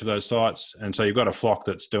at each of those sites. And so you've got a flock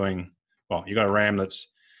that's doing, you've got a ram that's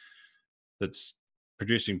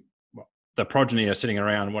producing, the progeny are sitting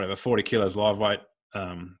around 40 kilos live weight,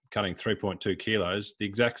 cutting 3.2 kilos, the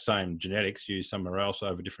exact same genetics used somewhere else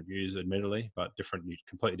over different ewes, admittedly, but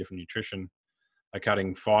completely different nutrition, are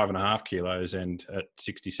cutting 5.5 kilos and at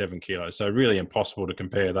 67 kilos. So really impossible to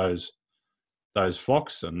compare those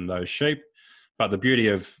flocks and those sheep. But the beauty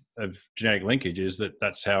of genetic linkage is that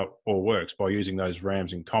that's how it all works, by using those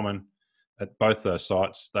rams in common at both those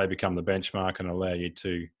sites, they become the benchmark and allow you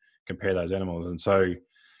to compare those animals. And so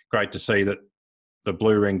great to see that the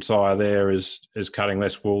blue-ringed sire there is cutting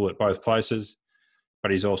less wool at both places,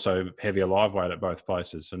 but he's also heavier live weight at both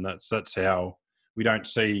places. And that's how we don't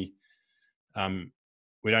see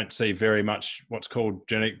very much what's called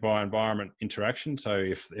genetic bioenvironment interaction. So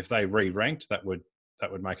if they re-ranked, that would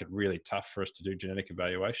make it really tough for us to do genetic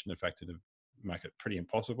evaluation. In fact, it'd make it pretty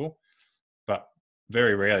impossible. But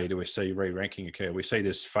very rarely do we see re-ranking occur. We see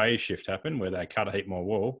this phase shift happen where they cut a heap more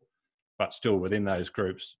wool, but still within those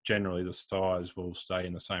groups, generally the size will stay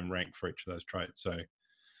in the same rank for each of those traits. So,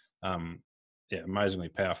 amazingly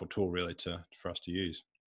powerful tool really for us to use.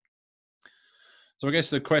 So I guess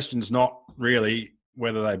the question's not really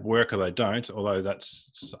whether they work or they don't, although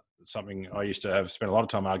that's something I used to spend a lot of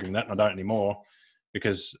time arguing that, and I don't anymore,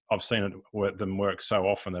 because I've seen them work so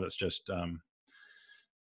often that it's just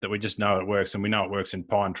that we just know it works, and we know it works in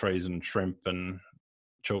pine trees and shrimp and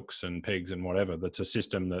chooks and pigs and whatever. That's a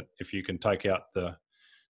system that if you can take out the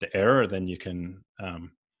error, then you've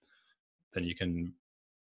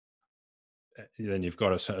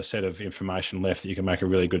got a set of information left that you can make a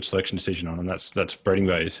really good selection decision on, and that's breeding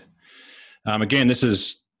values. Again, this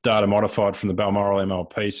is data modified from the Balmoral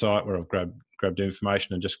MLP site, where I've grabbed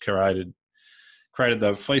information and just created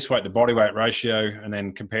the fleece weight to body weight ratio and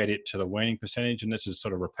then compared it to the weaning percentage. And this is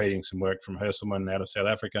sort of repeating some work from Herselman out of South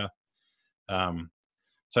Africa.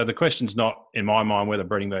 So the question's not, in my mind, whether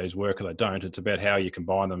breeding values work or they don't. It's about how you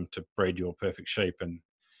combine them to breed your perfect sheep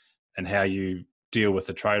and how you deal with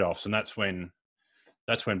the trade-offs. And that's when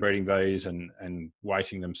breeding values and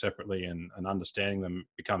weighting them separately and understanding them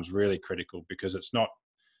becomes really critical, because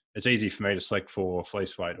it's easy for me to select for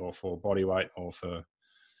fleece weight or for body weight or for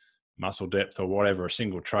muscle depth or whatever, a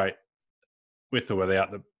single trait with or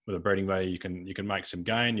without with a breeding value. You can make some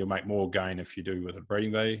gain. You'll make more gain if you do with a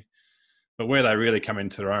breeding value. But where they really come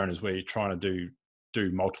into their own is where you're trying to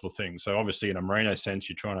do multiple things. So obviously in a merino sense,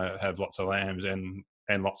 you're trying to have lots of lambs and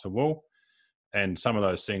lots of wool. And some of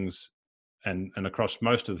those things, and across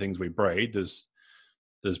most of the things we breed, there's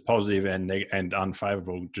positive and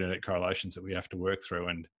unfavourable genetic correlations that we have to work through.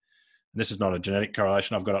 And this is not a genetic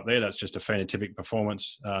correlation I've got up there. That's just a phenotypic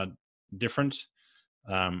performance difference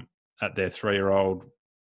at their three-year-old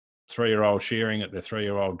shearing, at their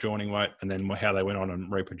 3-year-old joining weight, and then how they went on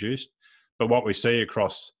and reproduced. But what we see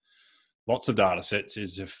across lots of data sets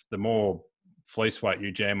is if the more fleece weight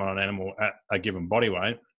you jam on an animal at a given body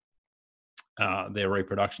weight, their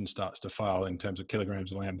reproduction starts to fail in terms of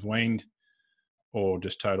kilograms of lambs weaned or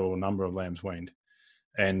just total number of lambs weaned.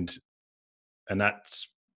 And that's,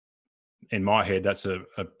 in my head, that's a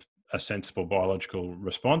sensible biological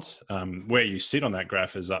response. Where you sit on that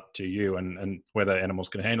graph is up to you, and whether animals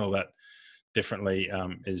can handle that differently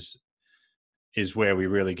is where we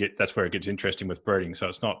really that's where it gets interesting with breeding. So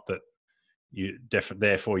it's not that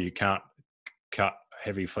therefore you can't cut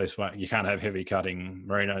heavy fleece weight. You can't have heavy cutting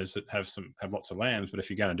merinos that have lots of lambs, but if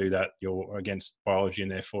you're going to do that, you're against biology, and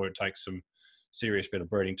therefore it takes some serious bit of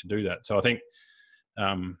breeding to do that. So I think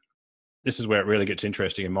this is where it really gets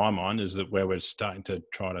interesting in my mind, is that where we're starting to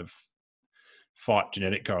try to fight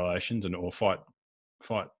genetic correlations or fight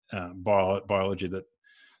biology that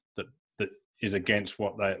is against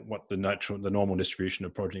what the normal distribution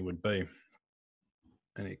of progeny would be.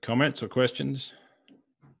 Any comments or questions?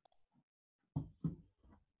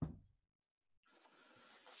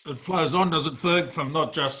 It flows on, does it, Ferg, from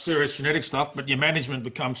not just serious genetic stuff, but your management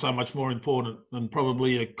becomes so much more important, and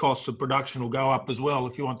probably your costs of production will go up as well.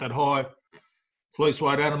 If you want that high fleece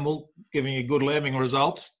weight animal giving you good lambing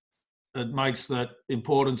results, it makes that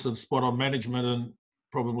importance of spot on management and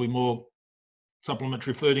probably more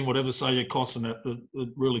supplementary feeding, whatever, say your costs, and that it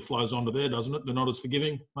really flows onto there, doesn't it? They're not as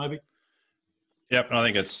forgiving, maybe. Yep, and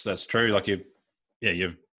I think that's true. Like you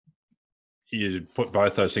put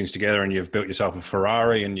both those things together and you've built yourself a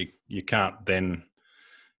Ferrari, and you can't then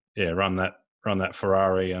run that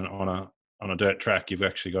Ferrari and on a dirt track. You've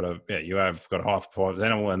actually got you have got a high performance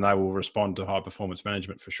animal, and they will respond to high performance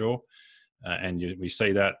management for sure. And we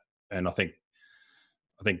see that, and I think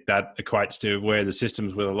that equates to where the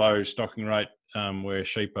systems with a low stocking rate, where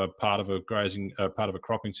sheep are part of a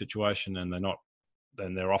cropping situation, and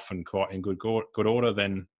they're often quite in good order.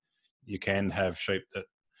 Then you can have sheep that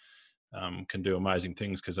can do amazing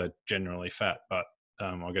things because they're generally fat. But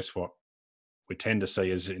I guess what we tend to see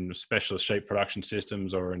is in specialist sheep production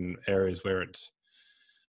systems, or in areas where it's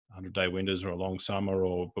 100-day winters or a long summer,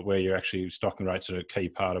 but where you're actually stocking rates are a key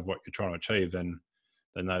part of what you're trying to achieve, then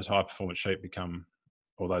those high performance sheep become,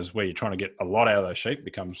 or those where you're trying to get a lot out of those sheep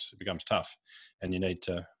becomes tough, and you need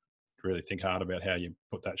to really think hard about how you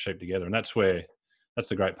put that sheep together. And that's where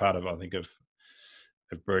the great part of, I think, of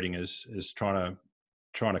breeding is trying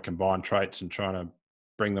to combine traits and trying to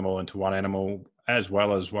bring them all into one animal, as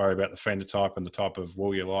well as worry about the phenotype and the type of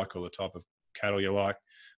wool you like, or the type of cattle you like,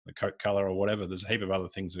 the coat color or whatever. There's a heap of other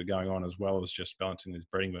things that are going on, as well as just balancing these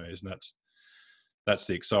breeding values, and that's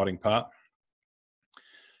the exciting part.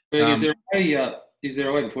 Is there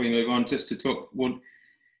a way, before you move on, just to talk? Well,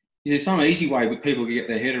 is there some easy way that people can get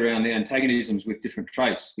their head around the antagonisms with different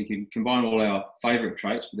traits? We can combine all our favourite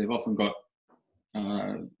traits, but they've often got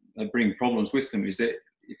they bring problems with them. Is that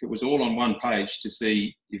if it was all on one page to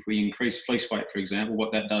see if we increase fleece weight, for example,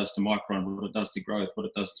 what that does to micron, what it does to growth, what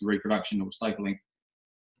it does to reproduction or staple length,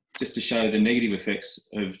 just to show the negative effects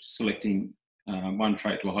of selecting one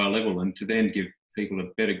trait to a higher level, and to then give people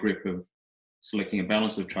a better grip of selecting a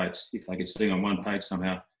balance of traits, if they could see on one page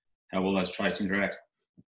somehow how all those traits interact.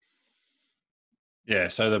 Yeah,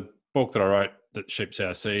 so the book that I wrote that Sheep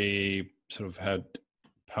CRC sort of had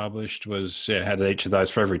published was, had each of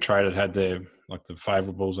those for every trait. It had their, like, the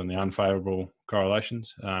favourables and the unfavourable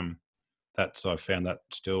correlations. That's, I found that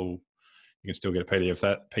you can still get a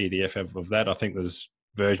PDF of that. I think there's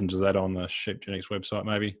versions of that on the Sheep Genetics website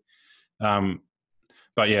maybe.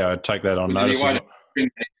 But yeah, I'd take that on notice.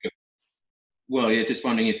 Well, yeah, just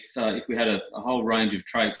wondering if we had a whole range of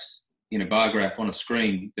traits in a bar graph on a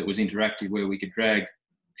screen that was interactive, where we could drag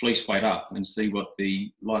fleece weight up and see what the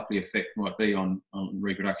likely effect might be on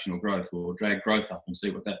reproduction or growth, or drag growth up and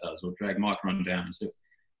see what that does, or drag micron down and see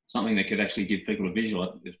something that could actually give people a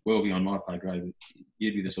visual. It's well beyond my pay grade.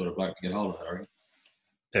 You'd be the sort of bloke to get hold of that, I reckon.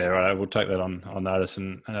 Yeah, right. We'll take that on notice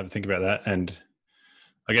and have a think about that. And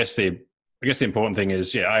I guess the important thing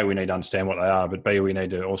is, A, we need to understand what they are, but B, we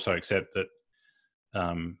need to also accept that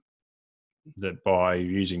that by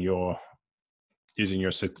using your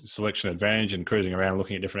selection advantage and cruising around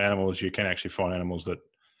looking at different animals, you can actually find animals that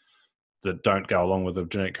don't go along with the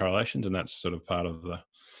genetic correlations, and that's sort of part of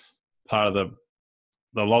the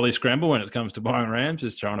lolly scramble when it comes to buying rams,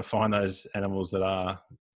 is trying to find those animals that are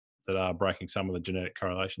breaking some of the genetic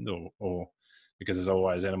correlations, or because there's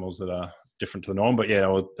always animals that are different to the norm. But yeah,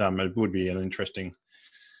 it would be an interesting.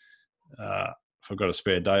 If I've got a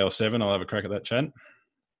spare day or 7, I'll have a crack at that, Chad.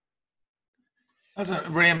 Hasn't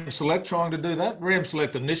Ram Select trying to do that? Ram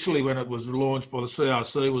Select initially, when it was launched by the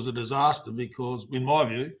CRC, was a disaster because, in my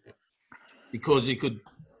view, because you could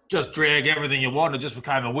just drag everything you want. It just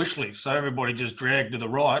became a wish list. So everybody just dragged to the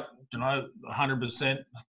right, 100%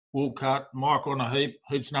 wool cut, micron a heap,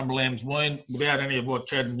 heaps number lambs weaned, without any of what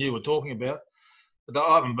Chad and you were talking about. But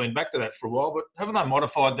I haven't been back to that for a while. But haven't they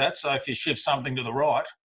modified that? So if you shift something to the right,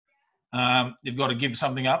 you've got to give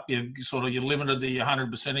something up. You're limited the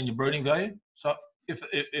 100% in your breeding value. So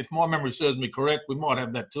if my memory serves me correct, we might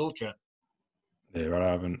have that tool, Chat. Yeah, right.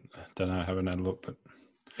 I haven't had a look, but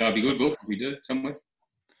that'd be good, Wolf, if we do somewhere.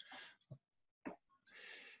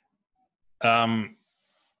 I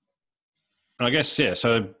guess, yeah,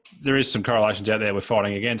 so there is some correlations out there we're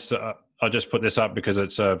fighting against. I just put this up because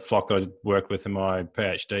it's a flock that I worked with in my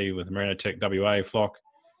PhD with the Merino Tech WA flock.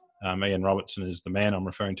 Ian Robertson is the man I'm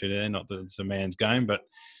referring to there, not that it's a man's game, but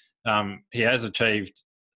he has achieved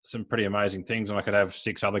some pretty amazing things, and I could have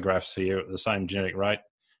 6 other graphs here at the same genetic rate.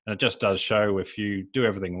 And it just does show, if you do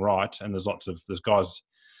everything right, and there's lots of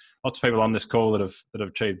people on this call that have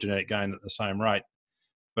achieved genetic gain at the same rate,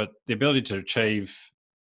 but the ability to achieve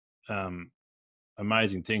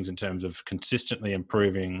amazing things in terms of consistently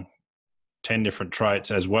improving 10 different traits,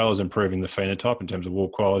 as well as improving the phenotype in terms of wool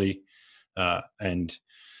quality and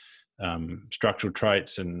structural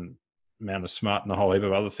traits and amount of smut and a whole heap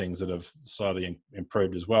of other things that have slightly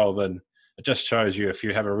improved as well, then it just shows you, if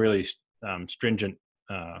you have a really stringent,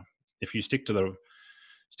 if you stick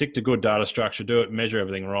to good data structure, measure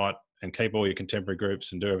everything right, and keep all your contemporary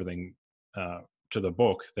groups and do everything to the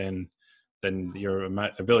book, then your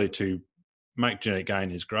ability to make genetic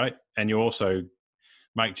gain is great. And you also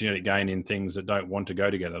make genetic gain in things that don't want to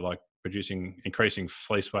go together, like increasing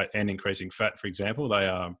fleece weight and increasing fat, for example. They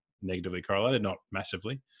are negatively correlated, not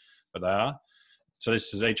massively, but they are. So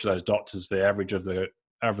this is, each of those dots is the average of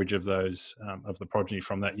those of the progeny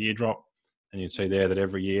from that year drop, and you see there that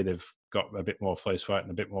every year they've got a bit more fleece weight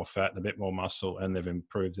and a bit more fat and a bit more muscle, and they've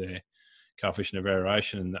improved their coefficient of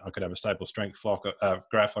variation. And I could have a staple strength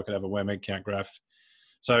graph. I could have a worm egg count graph.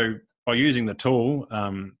 So by using the tool,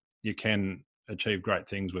 you can achieve great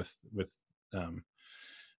things with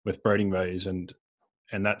breeding values, and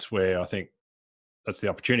that's where I think that's the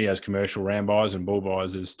opportunity as commercial ram buyers and bull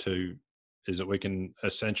buyers is that we can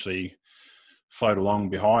essentially float along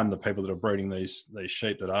behind the people that are breeding these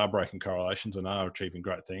sheep that are breaking correlations and are achieving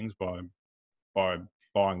great things by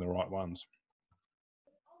buying the right ones.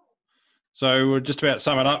 So we're just about to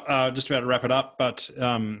sum it up, just about to wrap it up. But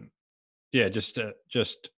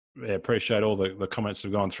appreciate all the comments that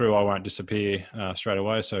have gone through. I won't disappear straight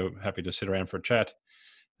away, so happy to sit around for a chat.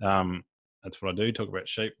 That's what I do, talk about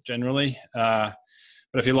sheep generally. But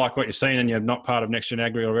if you like what you're seeing and you're not part of NextGen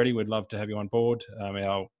Agri already, we'd love to have you on board.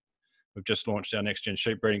 We've just launched our NextGen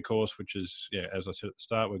sheep breeding course, which is, as I said at the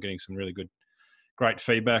start, we're getting some really great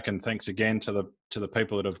feedback, and thanks again to the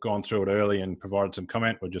people that have gone through it early and provided some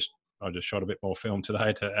comment. I just shot a bit more film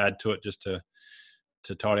today to add to it, just to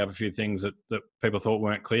tidy up a few things that people thought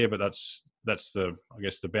weren't clear. But that's the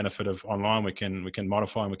benefit of online. We can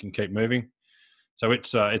modify and we can keep moving. So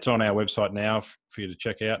it's on our website now for you to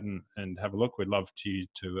check out and have a look. We'd love you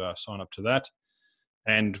to sign up to that.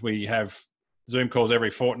 And we have Zoom calls every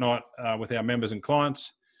fortnight with our members and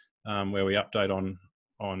clients, where we update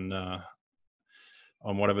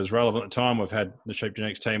on whatever's relevant at the time. We've had the Sheep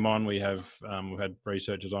Genetics team on. We've had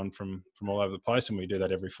researchers on from all over the place, and we do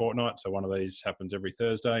that every fortnight. So one of these happens every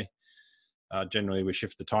Thursday. Generally, we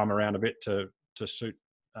shift the time around a bit to suit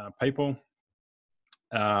people.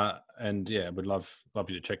 We'd love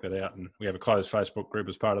you to check that out. And we have a closed Facebook group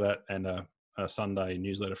as part of that, and a Sunday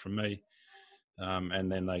newsletter from me.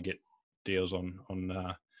 And then they get deals on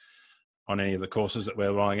any of the courses that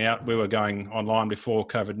we're rolling out. We were going online before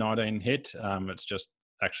COVID-19 hit. It's just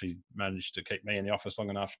actually managed to keep me in the office long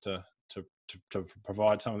enough to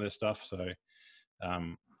provide some of this stuff. So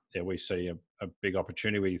we see a big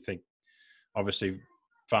opportunity. We think obviously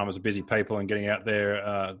farmers are busy people, and getting out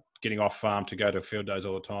there, getting off farm to go to field days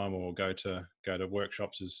all the time or go to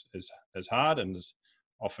workshops is hard and is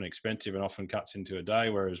often expensive and often cuts into a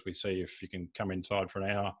day. Whereas we see if you can come inside for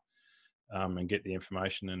an hour and get the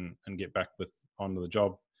information and get back onto the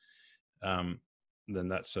job, then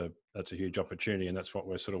that's a huge opportunity, and that's what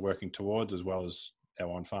we're sort of working towards, as well as our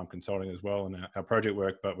on-farm consulting as well and our project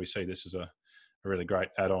work. But we see this as a really great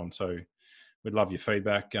add-on. So we'd love your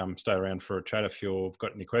feedback. Stay around for a chat if you've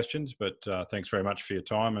got any questions. But thanks very much for your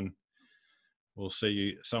time, and we'll see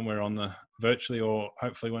you somewhere on the virtually, or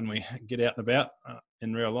hopefully when we get out and about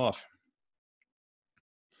in real life.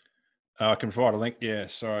 I can provide a link. Yeah,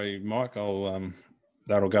 sorry, Mike.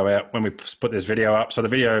 That'll go out when we put this video up. So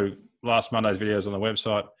last Monday's video is on the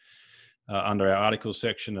website under our articles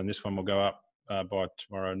section, and this one will go up by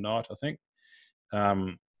tomorrow night, I think.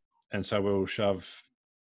 And so we'll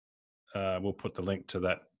put the link to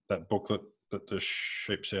that booklet that the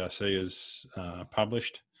Sheep CRC has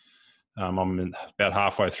published. I'm about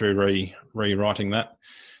halfway through rewriting that,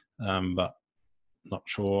 but not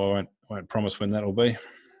sure. I won't promise when that'll be.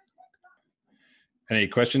 Any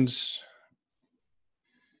questions?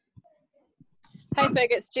 Hey, Ferg,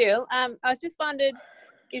 it's Jill. I was just wondered,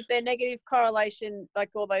 is there negative correlation, like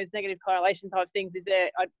all those negative correlation type things? Is there?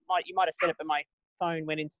 You might have said it, but my phone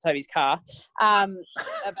went into Toby's car.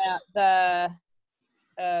 About the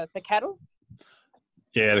for cattle.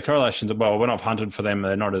 Yeah, the correlations. Well, when I've hunted for them,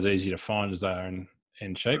 they're not as easy to find as they are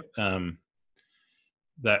in sheep.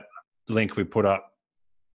 That link we put up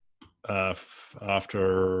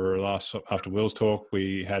after Will's talk,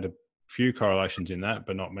 we had a few correlations in that,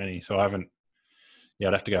 but not many. So I haven't. Yeah,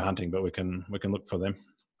 I'd have to go hunting, but we can look for them.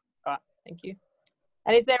 All right, thank you.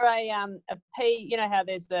 And is there a P? You know how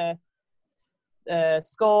there's the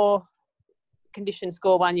condition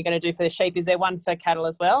score one you're going to do for the sheep. Is there one for cattle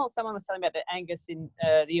as well? Someone was telling me about the Angus in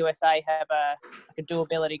the USA have a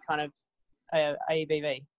durability kind of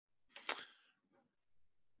ABV.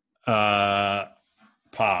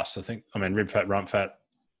 Pass, I think. I mean, rib fat, rump fat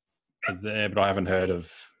are there, but I haven't heard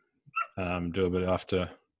of durability. I have to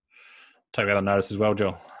take that on notice as well, Jill.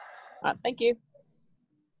 All right, thank you.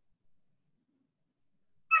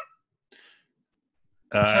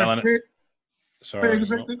 Alan, sorry.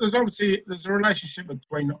 There's obviously a relationship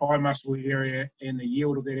between the eye muscle area and the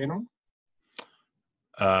yield of that animal.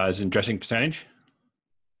 As in dressing percentage?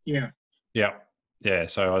 Yeah. Yeah.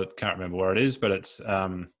 So I can't remember where it is, but it's.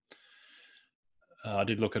 I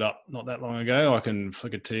did look it up not that long ago. I can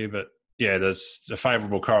flick it to you, but yeah, there's a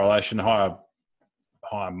favourable correlation. Higher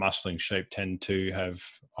muscling sheep tend to have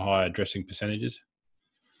higher dressing percentages.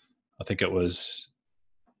 I think it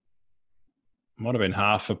might have been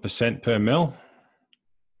 0.5% per mil.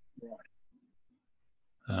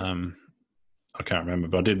 I can't remember,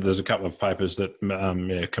 but there's a couple of papers that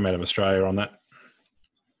come out of Australia on that.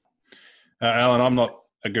 Alan, I'm not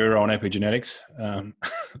a guru on epigenetics,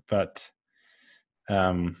 but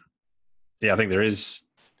I think there is.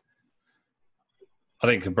 I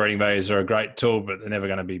think the breeding values are a great tool, but they're never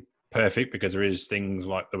going to be perfect because there is things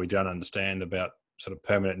like that we don't understand about sort of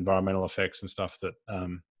permanent environmental effects and stuff that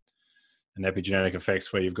and epigenetic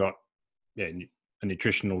effects where you've got a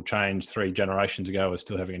nutritional change 3 generations ago is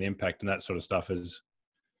still having an impact, and that sort of stuff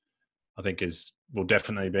will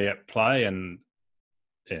definitely be at play. And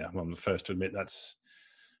yeah, well, I'm the first to admit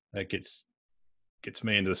that gets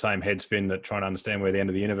me into the same head spin that trying to understand where the end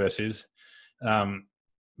of the universe is.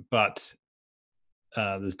 But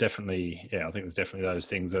there's definitely, I think there's definitely those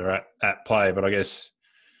things that are at play. But I guess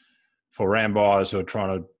for ram buyers who are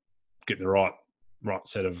trying to get the right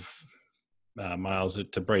set of males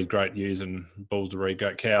to breed great ewes and bulls to breed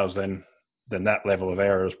great cows, then that level of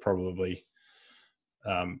error is probably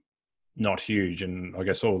not huge. And I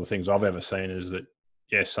guess all the things I've ever seen is that,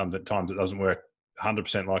 yes, sometimes it doesn't work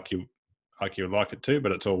 100% like you would like it to,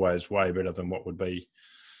 but it's always way better than what would be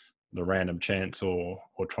the random chance or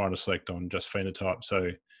trying to select on just phenotype. So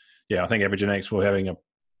yeah, I think epigenetics will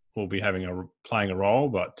be playing a role,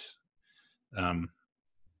 but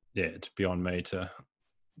it's beyond me to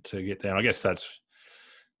get there. And I guess that's,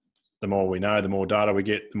 the more we know, the more data we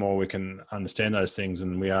get, the more we can understand those things.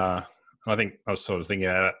 And I think I was sort of thinking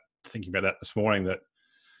about that this morning, that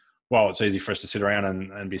while it's easy for us to sit around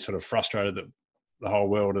and be sort of frustrated that the whole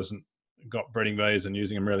world hasn't got breeding bees and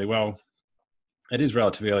using them really well, it is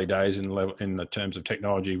relatively early days in the terms of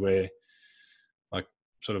technology, where like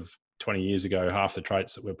sort of 20 years ago, half the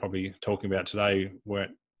traits that we're probably talking about today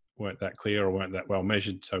weren't that clear or weren't that well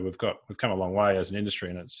measured. So we've come a long way as an industry,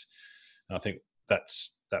 and I think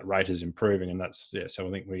that rate is improving, and so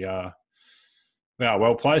I think we are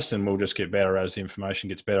well placed, and we'll just get better as the information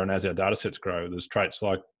gets better and as our data sets grow. There's traits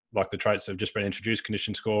like the traits that have just been introduced,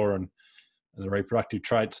 condition score and the reproductive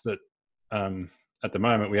traits that at the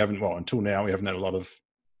moment until now we haven't had a lot of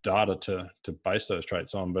data to base those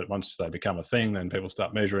traits on. But once they become a thing, then people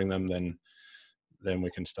start measuring them, then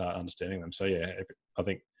we can start understanding them. So yeah, I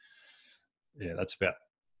think that's about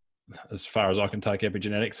as far as I can take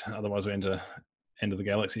epigenetics. Otherwise we enter end of the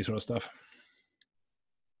galaxy sort of stuff.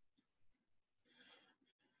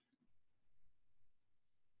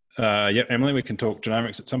 Emily, we can talk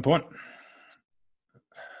genomics at some point.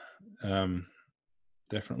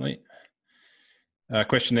 Definitely.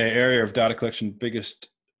 Question there, area of data collection, biggest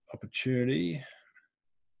opportunity.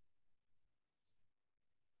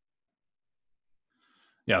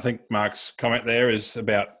 Yeah, I think Mark's comment there is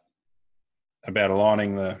about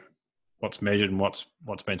aligning what's measured and what's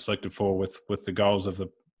been selected for with the goals of the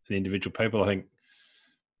individual people. I think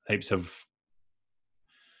heaps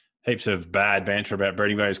of bad banter about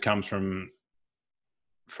breeding values comes from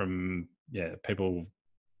people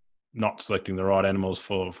not selecting the right animals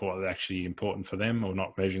for what's actually important for them, or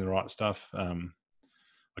not measuring the right stuff. I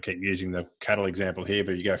keep using the cattle example here,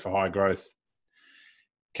 but you go for high growth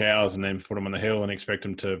cows and then put them on the hill and expect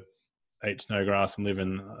them to eat snow grass and live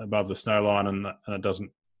above the snow line, and it doesn't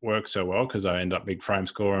work so well because they end up big frame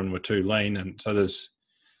score and we're too lean. And so there's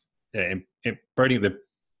breeding. The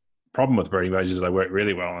problem with breeding values is they work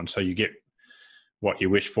really well, and so you get what you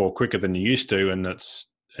wish for quicker than you used to,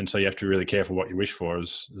 and so you have to be really careful what you wish for.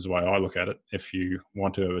 Is the way I look at it. If you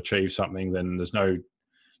want to achieve something, then there's no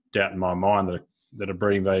doubt in my mind that a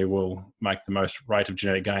breeding value will make the most rate of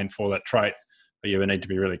genetic gain for that trait. But you need to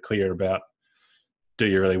be really clear about, do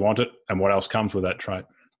you really want it, and what else comes with that trait.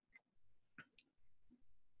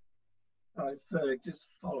 Just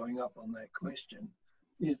following up on that question,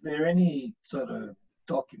 is there any sort of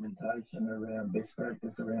documentation around best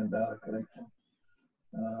practice around data collection?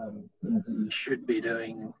 Things that you should be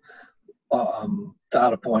doing,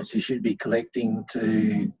 data points you should be collecting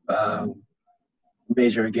to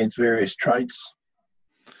measure against various traits?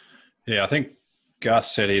 Yeah, I think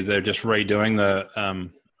Gus said they're just redoing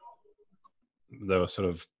the sort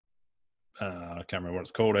of I can't remember what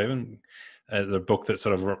it's called even. The book that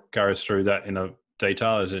sort of goes through that in a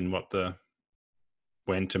detail, as in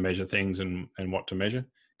when to measure things and what to measure.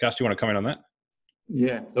 Gus, do you want to comment on that?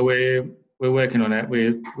 Yeah, so we're working on that.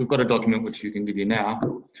 We've got a document which you can give you now,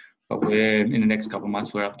 but we're in the next couple of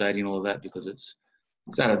months we're updating all of that because it's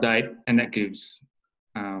out of date, and that gives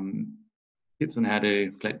tips on how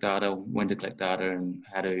to collect data, when to collect data, and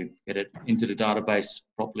how to get it into the database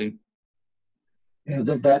properly. Yeah,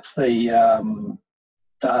 that's the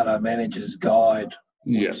data manager's guide.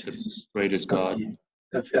 Yes, the breeder's guide.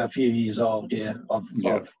 A few years old. Yeah,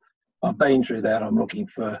 I've been through that. I'm looking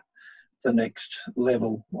for the next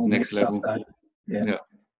level. Next level. Update. Yeah.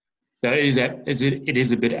 So it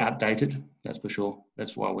is a bit outdated. That's for sure.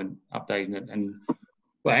 That's why we're updating it, and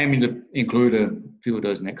we're aiming to include a few of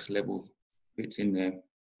those next level bits in there.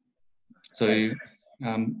 So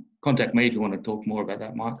contact me if you want to talk more about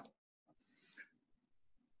that, Mike.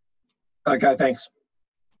 Okay, thanks.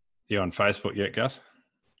 You on Facebook yet, Gus?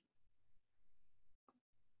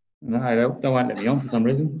 No, they won't let me on for some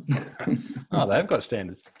reason. Oh, they've got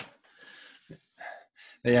standards.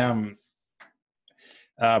 The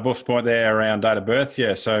Buff's point there around date of birth,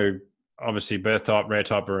 yeah. So obviously birth type, rare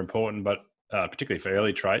type are important, but particularly for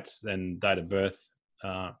early traits, then date of birth,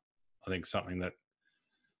 I think something that,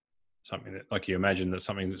 like you imagine that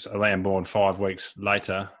something that's a lamb born 5 weeks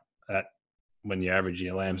later, at when you average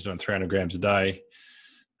your lambs doing 300 grams a day,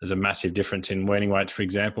 there's a massive difference in weaning weights, for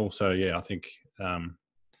example. So yeah, I think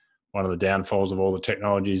one of the downfalls of all the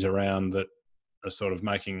technologies around that are sort of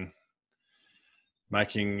making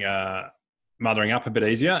mothering up a bit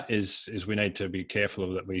easier is we need to be careful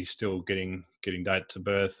of that. We still getting dates of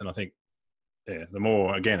birth, and I think the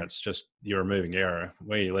more, again, it's just you're removing error.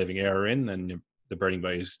 Where you're leaving error in, then the breeding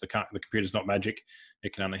bees, the computer's not magic.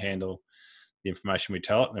 It can only handle the information we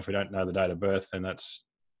tell it, and if we don't know the date of birth, then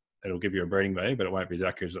it'll give you a breeding bee, but it won't be as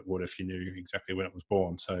accurate as it would if you knew exactly when it was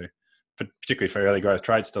born. So particularly for early growth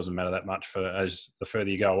traits, doesn't matter that much. As the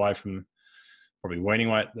further you go away from probably weaning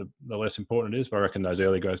weight, the less important it is. But I reckon those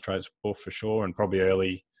early growth traits for sure, and probably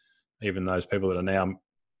early, even those people that are now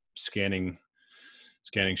scanning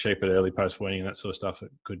sheep at early post weaning and that sort of stuff,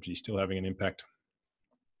 that could be still having an impact.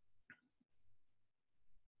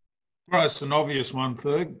 Well, it's an obvious one,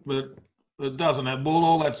 Ferg, but it doesn't have bull.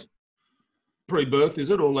 All that's pre-birth, is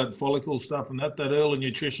it? All that follicle stuff and that early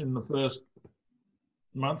nutrition in the first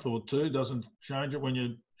month or two doesn't change it when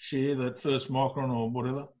you shear that first micron or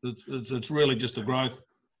whatever. It's really just a growth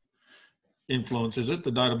influence, is it?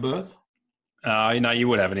 The date of birth. You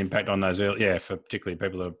would have an impact on those early, for particularly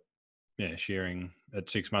people that are shearing at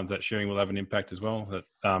 6 months. That shearing will have an impact as well. That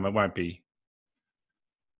it won't be.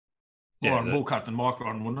 More on wool cut than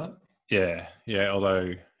micron, wouldn't it? Yeah.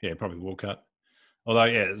 Although probably wool cut. Although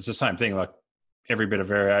it's the same thing. Like every bit of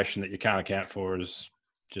variation that you can't account for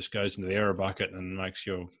just goes into the error bucket and makes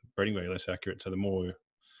your breeding bee less accurate. So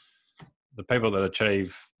the people that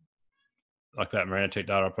achieve like that Maranatech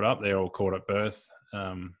data I put up, they're all caught at birth.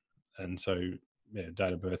 And so,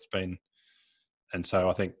 date of birth's been, and so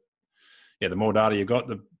I think, the more data you got,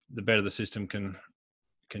 the better the system can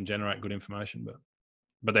generate good information.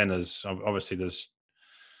 But then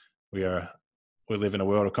we live in a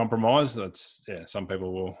world of compromise. That's some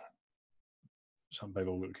people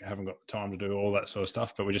haven't got the time to do all that sort of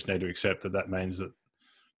stuff, but we just need to accept that means that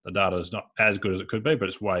the data is not as good as it could be, but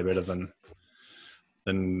it's way better than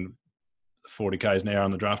 40 k's an hour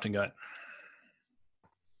on the drafting gate.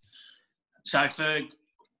 So Ferg,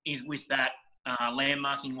 is with that lamb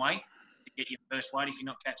marking weight to get your first weight if you're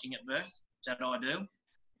not catching at birth, is that ideal?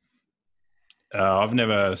 I've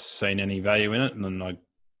never seen any value in it, and then I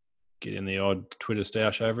get in the odd Twitter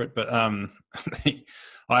stoush over it, but I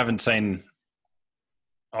haven't seen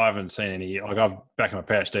any. Like back in my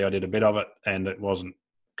PhD, I did a bit of it, and it wasn't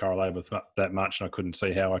correlated with that much, and I couldn't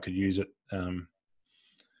see how I could use it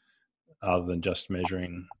other than just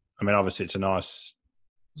measuring. I mean, obviously, it's a nice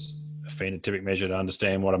phenotypic measure to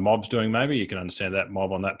understand what a mob's doing. Maybe you can understand that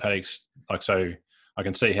mob on that paddock. Like, so I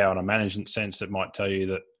can see how in a management sense it might tell you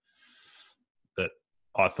that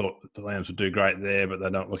I thought the lambs would do great there, but they're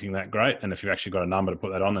not looking that great. And if you've actually got a number to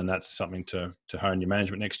put that on, then that's something to hone your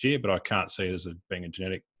management next year. But I can't see it as being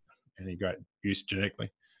any great use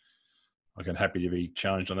genetically. I'm happy to be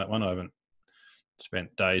challenged on that one. I haven't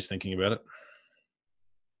spent days thinking about it.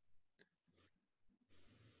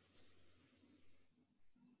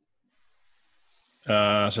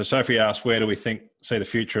 So Sophie asked, where do we see the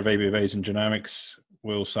future of EBVs and genomics?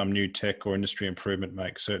 Will some new tech or industry improvement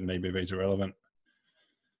make certain EBVs irrelevant?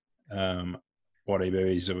 What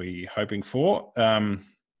EBVs are we hoping for?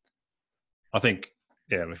 I think,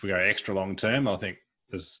 if we go extra long term, I think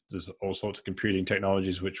there's all sorts of computing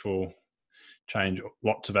technologies which will change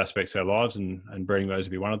lots of aspects of our lives, and breeding those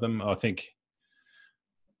will be one of them. I think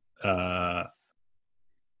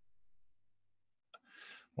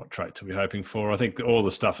what traits are we hoping for? I think all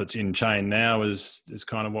the stuff that's in chain now is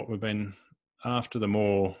kind of what we've been after. The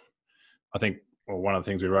more, I think, one of the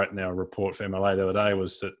things we wrote in our report for MLA the other day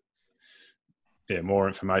was that more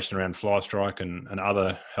information around fly strike and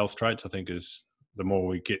other health traits, I think, is the more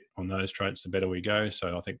we get on those traits, the better we go.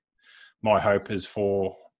 So I think my hope is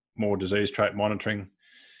for more disease trait monitoring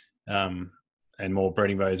and more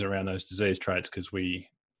breeding values around those disease traits, because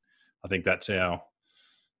I think that's our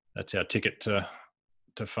ticket to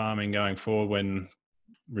farming going forward. When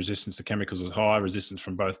resistance to chemicals is high, resistance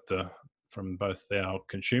from both our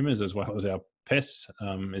consumers as well as our pests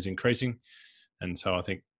is increasing, and so I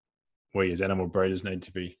think we as animal breeders need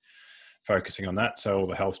to be focusing on that. So all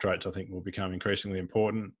the health traits, I think, will become increasingly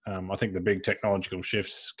important. I think the big technological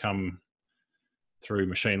shifts come through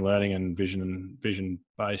machine learning and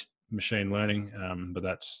vision-based machine learning, but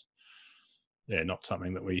that's not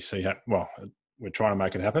something that we see. Well, we're trying to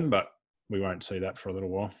make it happen, but we won't see that for a little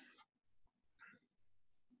while.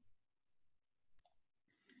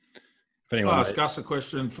 If anyone, I'll ask Gus a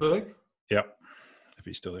question, Ferg. Yep. If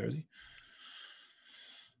he's still there, is he?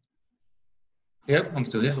 Yep, I'm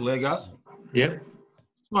still here. Still there, Gus? Yep.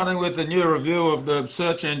 Starting with the new review of the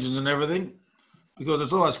search engines and everything, because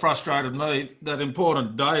it's always frustrated me that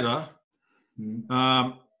important data,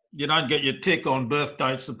 you don't get your tick on birth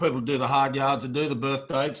dates. The people do the hard yards and do the birth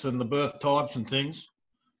dates and the birth types and things.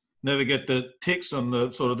 Never get the ticks on the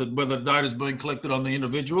sort of whether the data's being collected on the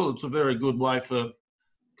individual. It's a very good way for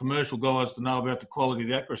commercial guys to know about the quality of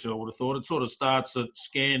the accuracy, I would have thought. It sort of starts at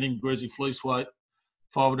scanning, greasy fleece weight,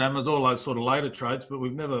 fibre dammers, all those sort of later traits, but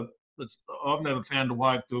I've never found a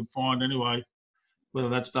way to find anyway whether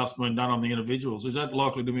that stuff's been done on the individuals. Is that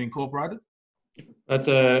likely to be incorporated? That's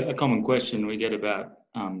a common question we get about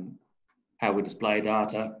how we display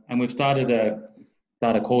data. And we've started a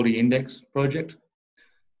data quality index project.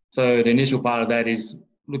 So the initial part of that is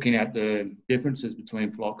looking at the differences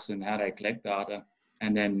between flocks and how they collect data,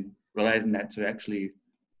 and then relating that to actually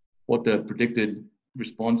what the predicted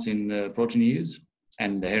response in the progeny is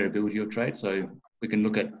and the heritability of traits. So we can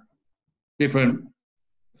look at different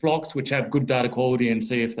flocks which have good data quality and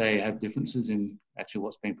see if they have differences in actually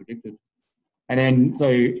what's been predicted. And then, so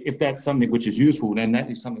if that's something which is useful, then that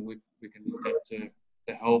is something we can look at to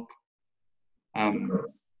help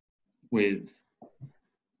with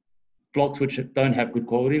flocks which don't have good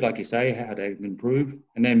quality, like you say, how they can improve,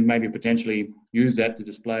 and then maybe potentially use that to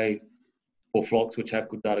display for flocks which have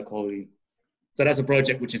good data quality. So that's a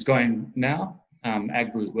project which is going now.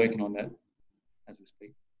 Agri is working on that as we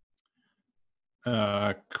speak.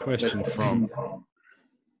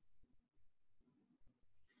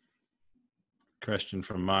 Question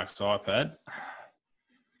from Mark's iPad.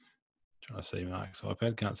 Trying to see Mark's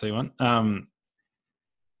iPad, can't see one.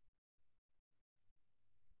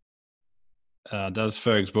 Does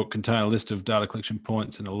Ferg's book contain a list of data collection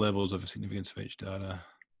points and the levels of significance of each data?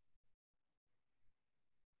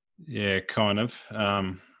 Yeah, kind of.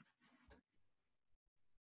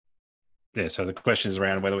 Yeah, so the question is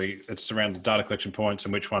around whether it's around the data collection points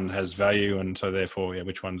and which one has value, and so therefore, yeah,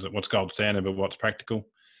 what's gold standard but what's practical.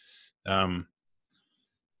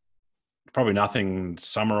 Probably nothing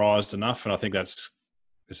summarised enough, and I think this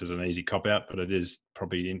is an easy cop out, but it is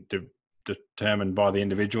probably determined by the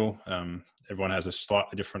individual. Everyone has a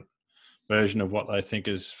slightly different version of what they think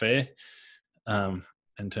is fair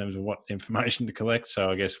in terms of what information to collect. So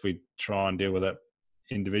I guess we try and deal with that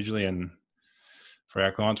individually, and for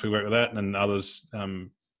our clients, we work with that, and others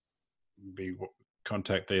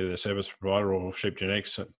contact either the service provider or Sheep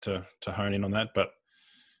Genetics to hone in on that. But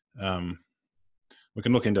we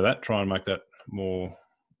can look into that, try and make that more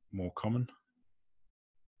common.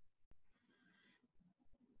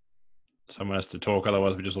 Someone has to talk,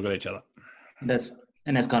 otherwise we just look at each other. That's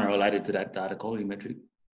kind of related to that data quality metric.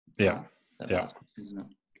 Yeah. Last question, isn't it?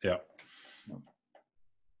 Yeah.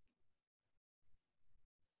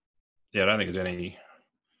 Yeah, I don't think there's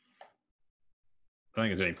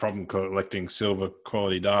any problem collecting silver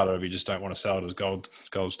quality data if you just don't want to sell it as gold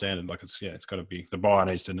standard. Like it's got to be, the buyer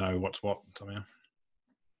needs to know what's what somehow.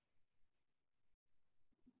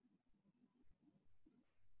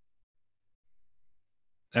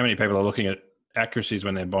 How many people are looking at accuracies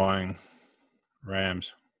when they're buying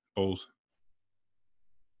rams, bulls?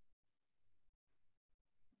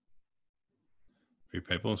 A few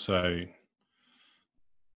people. So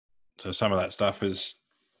some of that stuff is,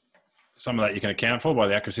 some of that you can account for by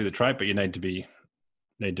the accuracy of the trait, but you need to be,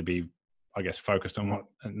 I guess, focused on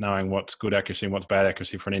knowing what's good accuracy and what's bad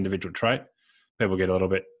accuracy for an individual trait. People get a little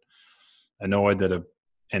bit annoyed that a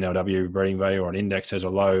NLW breeding value or an index has a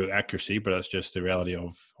low accuracy, but it's just the reality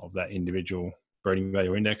of that individual breeding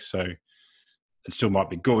value index. So it still might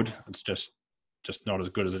be good. It's just not as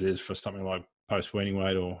good as it is for something like post-weaning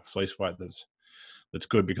weight or fleece weight. That's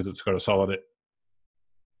good because it's got a solid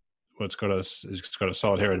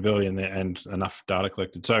heritability in there and enough data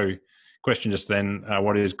collected. So question just then,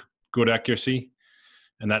 what is good accuracy?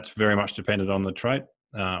 And that's very much dependent on the trait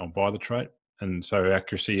or by the trait. And so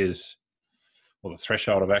accuracy is, the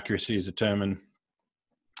threshold of accuracy is determined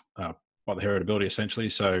by the heritability essentially.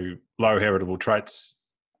 So low heritable traits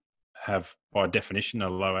have by definition a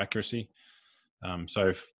low accuracy.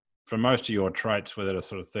 So for most of your traits, whether they're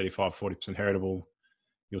sort of 35-40% heritable,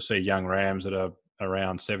 you'll see young rams that are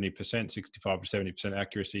around 70%, 65 to 70%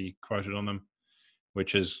 accuracy quoted on them,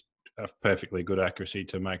 which is a perfectly good accuracy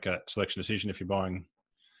to make a selection decision. If you're buying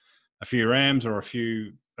a few rams or a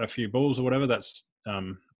few bulls or whatever, that's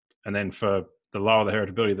and then for the lower the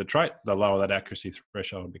heritability of the trait, the lower that accuracy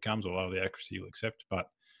threshold becomes, or lower the accuracy you'll accept. But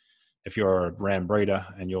if you're a ram breeder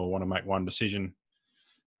and you'll want to make one decision,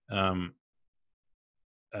 then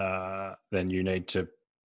you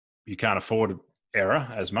can't afford error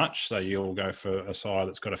as much, so you'll go for a sire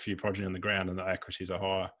that's got a few progeny on the ground and the accuracies are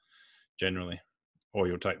higher generally, or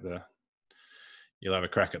you'll have a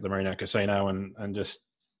crack at the Merino Casino and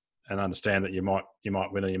understand that you might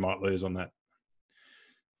win or you might lose on that.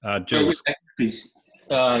 Jules,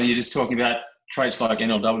 you're just talking about traits like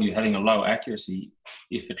NLW having a low accuracy.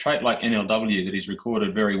 If a trait like NLW that is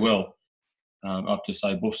recorded very well, up to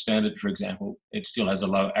say buff standard, for example, it still has a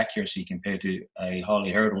low accuracy compared to a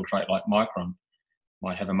highly heritable trait like Micron,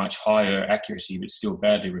 might have a much higher accuracy but still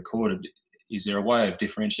badly recorded. Is there a way of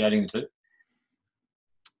differentiating the two?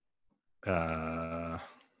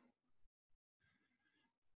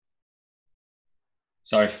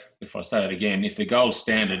 So if I say it again, if the gold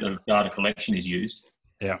standard of data collection is used,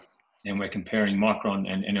 and we're comparing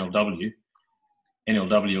Micron and NLW,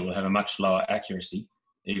 NLW will have a much lower accuracy,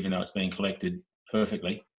 even though it's being collected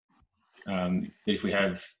perfectly. But if we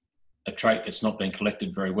have a trait that's not being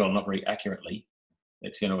collected very well, not very accurately,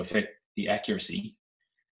 it's going to affect the accuracy.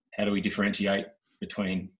 How do we differentiate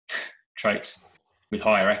between traits with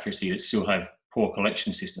higher accuracy that still have poor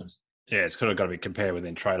collection systems? Yeah, it's kind of got to be compared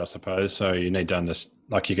within trait, I suppose. So you need to understand,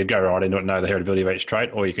 like you could go right into it and know the heritability of each trait,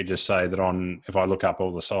 or you could just say that if I look up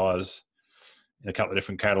all the sires in a couple of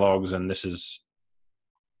different catalogues, and this is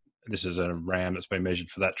a ram that's been measured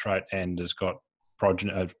for that trait and has got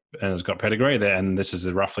progeny and has got pedigree there, and this is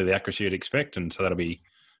roughly the accuracy you'd expect, and so that'll be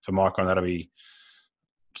for Micron, that'll be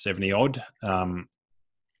 70 odd.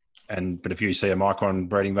 But if you see a Micron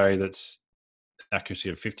breeding value that's accuracy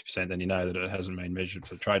of 50%, then you know that it hasn't been measured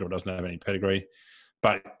for the trait or doesn't have any pedigree.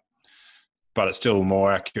 But it's still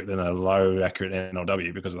more accurate than a low accurate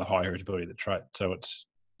NLW because of the high heritability of the trait. So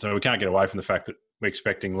we can't get away from the fact that we're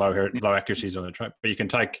expecting low accuracies on the trait. But you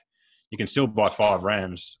can still buy 5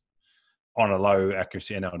 rams on a low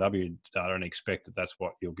accuracy NLW data and expect that that's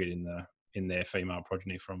what you'll get in their female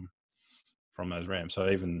progeny from those rams. So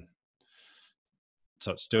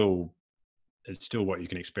it's still what you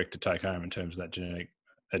can expect to take home in terms of that genetic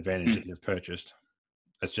advantage that you've purchased.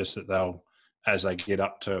 It's just that as they get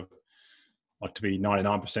up to be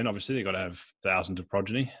 99%, obviously they've got to have thousands of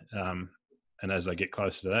progeny. And as they get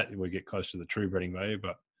closer to that, we get closer to the true breeding value.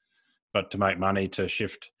 But to make money, to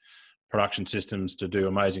shift production systems, to do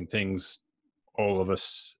amazing things, all of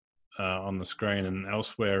us on the screen and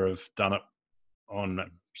elsewhere have done it on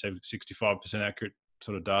 65% accurate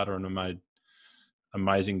sort of data and have made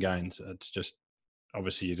amazing gains. It's just,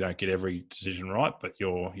 obviously you don't get every decision right, but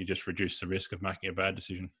you just reduce the risk of making a bad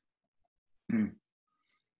decision.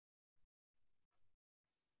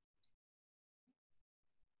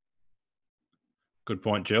 Good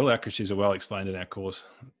point, Jill. Accuracies are well explained in our course.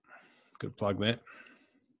 Good plug there.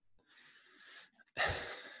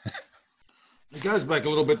 It goes back a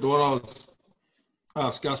little bit to what I was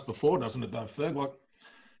asked Gus before, doesn't it, though, Ferg? Like,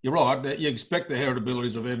 you're right, that you expect the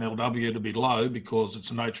heritabilities of NLW to be low because it's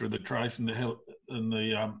the nature of the trait and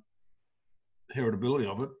the heritability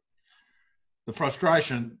of it. The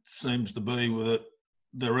frustration seems to be with it,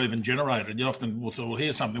 they're even generated. You often will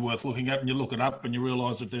hear something worth looking at and you look it up and you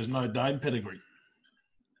realise that there's no Dame pedigree.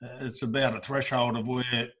 It's about a threshold of where,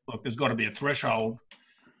 like, there's got to be a threshold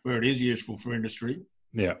where it is useful for industry.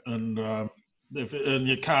 Yeah. And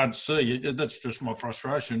you can't see, that's just my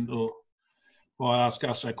frustration. Or I ask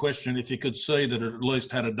us that question, if you could see that it at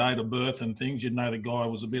least had a date of birth and things, you'd know the guy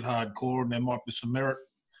was a bit hardcore and there might be some merit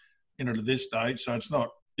in it at this stage. So it's not,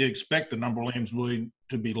 you expect the number of lambs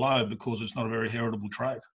to be low because it's not a very heritable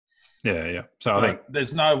trait. Yeah. So I think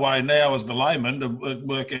there's no way now as the layman to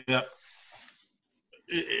work out,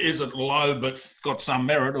 is it low but got some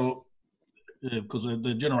merit, or because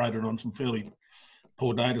they're generated on some fairly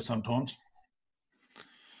poor data sometimes.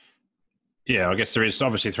 Yeah, I guess there is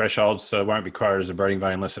obviously thresholds, so it won't be quoted as a breeding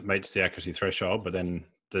value unless it meets the accuracy threshold, but then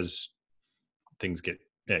there's things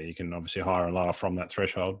you can obviously higher and lower from that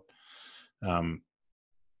threshold. And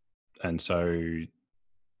so,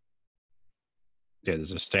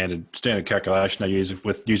 there's a standard calculation they use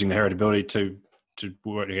with using the heritability to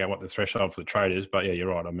work out what the threshold for the trait is. But yeah, you're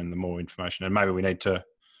right. I mean, the more information, and maybe we need to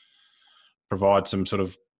provide some sort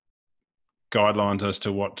of guidelines as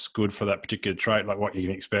to what's good for that particular trait, like what you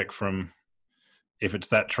can expect from, if it's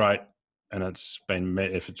that trait and it's been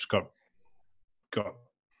met, if it's got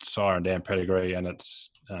sire and dam pedigree and it's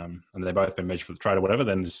and they've both been measured for the trait or whatever,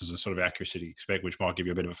 then this is a sort of accuracy to expect, which might give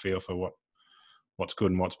you a bit of a feel for what's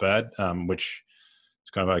good and what's bad, which is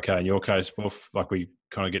kind of okay in your case, Buff. Like we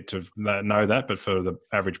kind of get to know that, but for the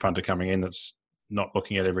average punter coming in that's not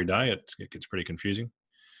looking at every day, it gets pretty confusing.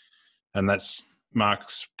 And that's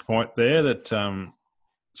Mark's point there, that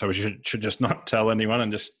so we should just not tell anyone,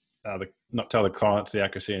 and just not tell the clients the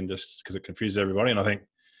accuracy, and just because it confuses everybody. And I think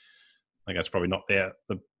that's probably not the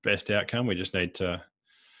best outcome. We just need to.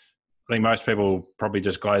 I think most people probably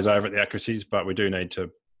just glaze over at the accuracies, but we do need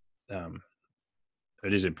to.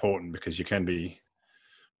 It is important, because you can be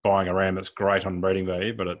buying a ram that's great on breeding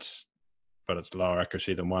value, but it's lower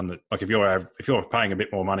accuracy than one that, like, if you're paying a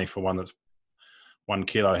bit more money for one that's 1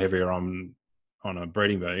 kilo heavier on a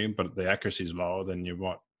breeding value, but the accuracy is lower, then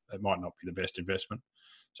it might not be the best investment.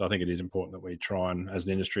 So I think it is important that we try and, as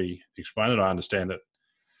an industry, explain it. I understand that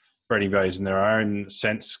breeding values in their own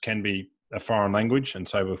sense can be a foreign language, and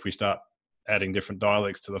so if we start adding different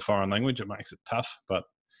dialects to the foreign language, it makes it tough. But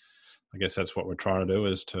I guess that's what we're trying to do,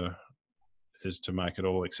 is to make it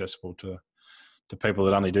all accessible to people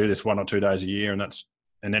that only do this 1 or 2 days a year.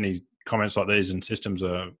 And any comments like these and systems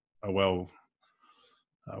are well,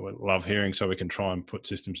 we love hearing, so we can try and put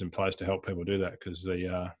systems in place to help people do that, because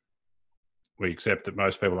we accept that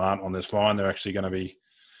most people aren't on this line. They're actually going to be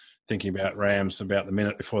thinking about rams about the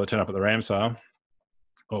minute before they turn up at the ram sale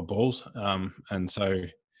or bulls. And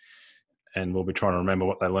we'll be trying to remember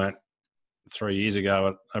what they learnt 3 years ago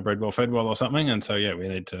at a bred well, fed well or something. And so, yeah, we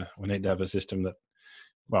need to have a system that,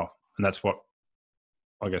 well, and that's what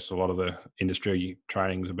I guess a lot of the industry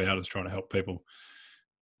training is about, is trying to help people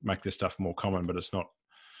make this stuff more common, but it's not,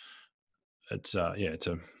 it's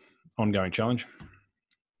a ongoing challenge.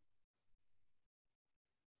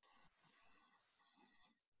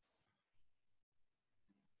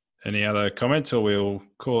 Any other comments, or we'll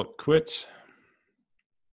call it quits?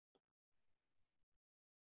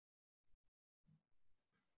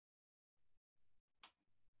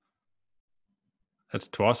 That's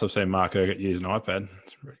twice I've seen Mark Ergett use an iPad.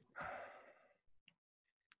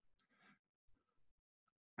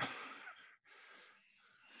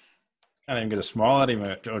 Can't even get a smile at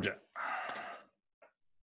him, Georgia.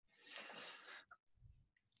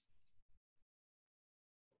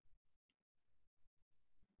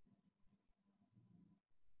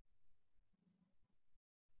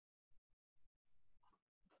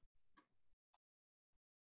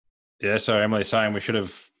 Yeah, so Emily's saying we should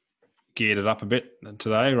have geared it up a bit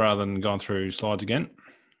today rather than gone through slides again.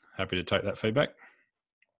 Happy to take that feedback.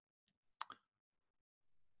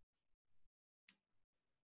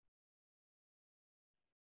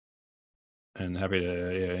 And happy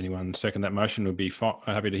to, anyone second that motion would be fine.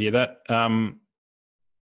 Happy to hear that.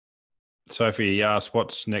 Sophie asked,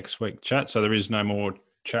 what's next week chat? So there is no more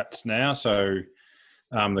chats now. So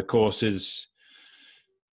the course is,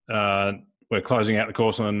 we're closing out the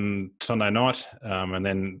course on Sunday night. And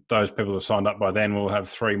then those people who have signed up by then will have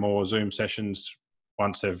 3 more Zoom sessions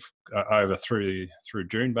once they've over through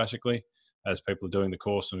June, basically, as people are doing the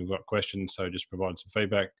course and we've got questions. So just provide some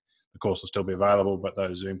feedback. The course will still be available, but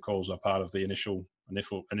those Zoom calls are part of the initial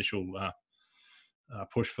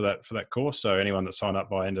push for that course. So anyone that signed up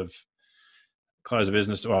by end of close of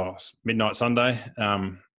business, well, midnight Sunday,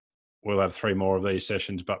 we'll have 3 more of these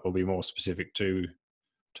sessions, but will be more specific to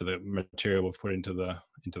the material we've put into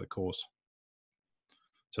the course.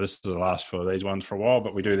 So this is the last for these ones for a while,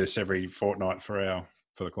 but we do this every fortnight for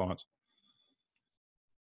the clients.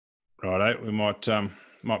 Righto, we might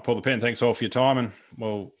pull the pin. Thanks all for your time, and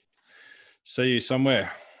we'll see you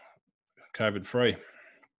somewhere COVID free.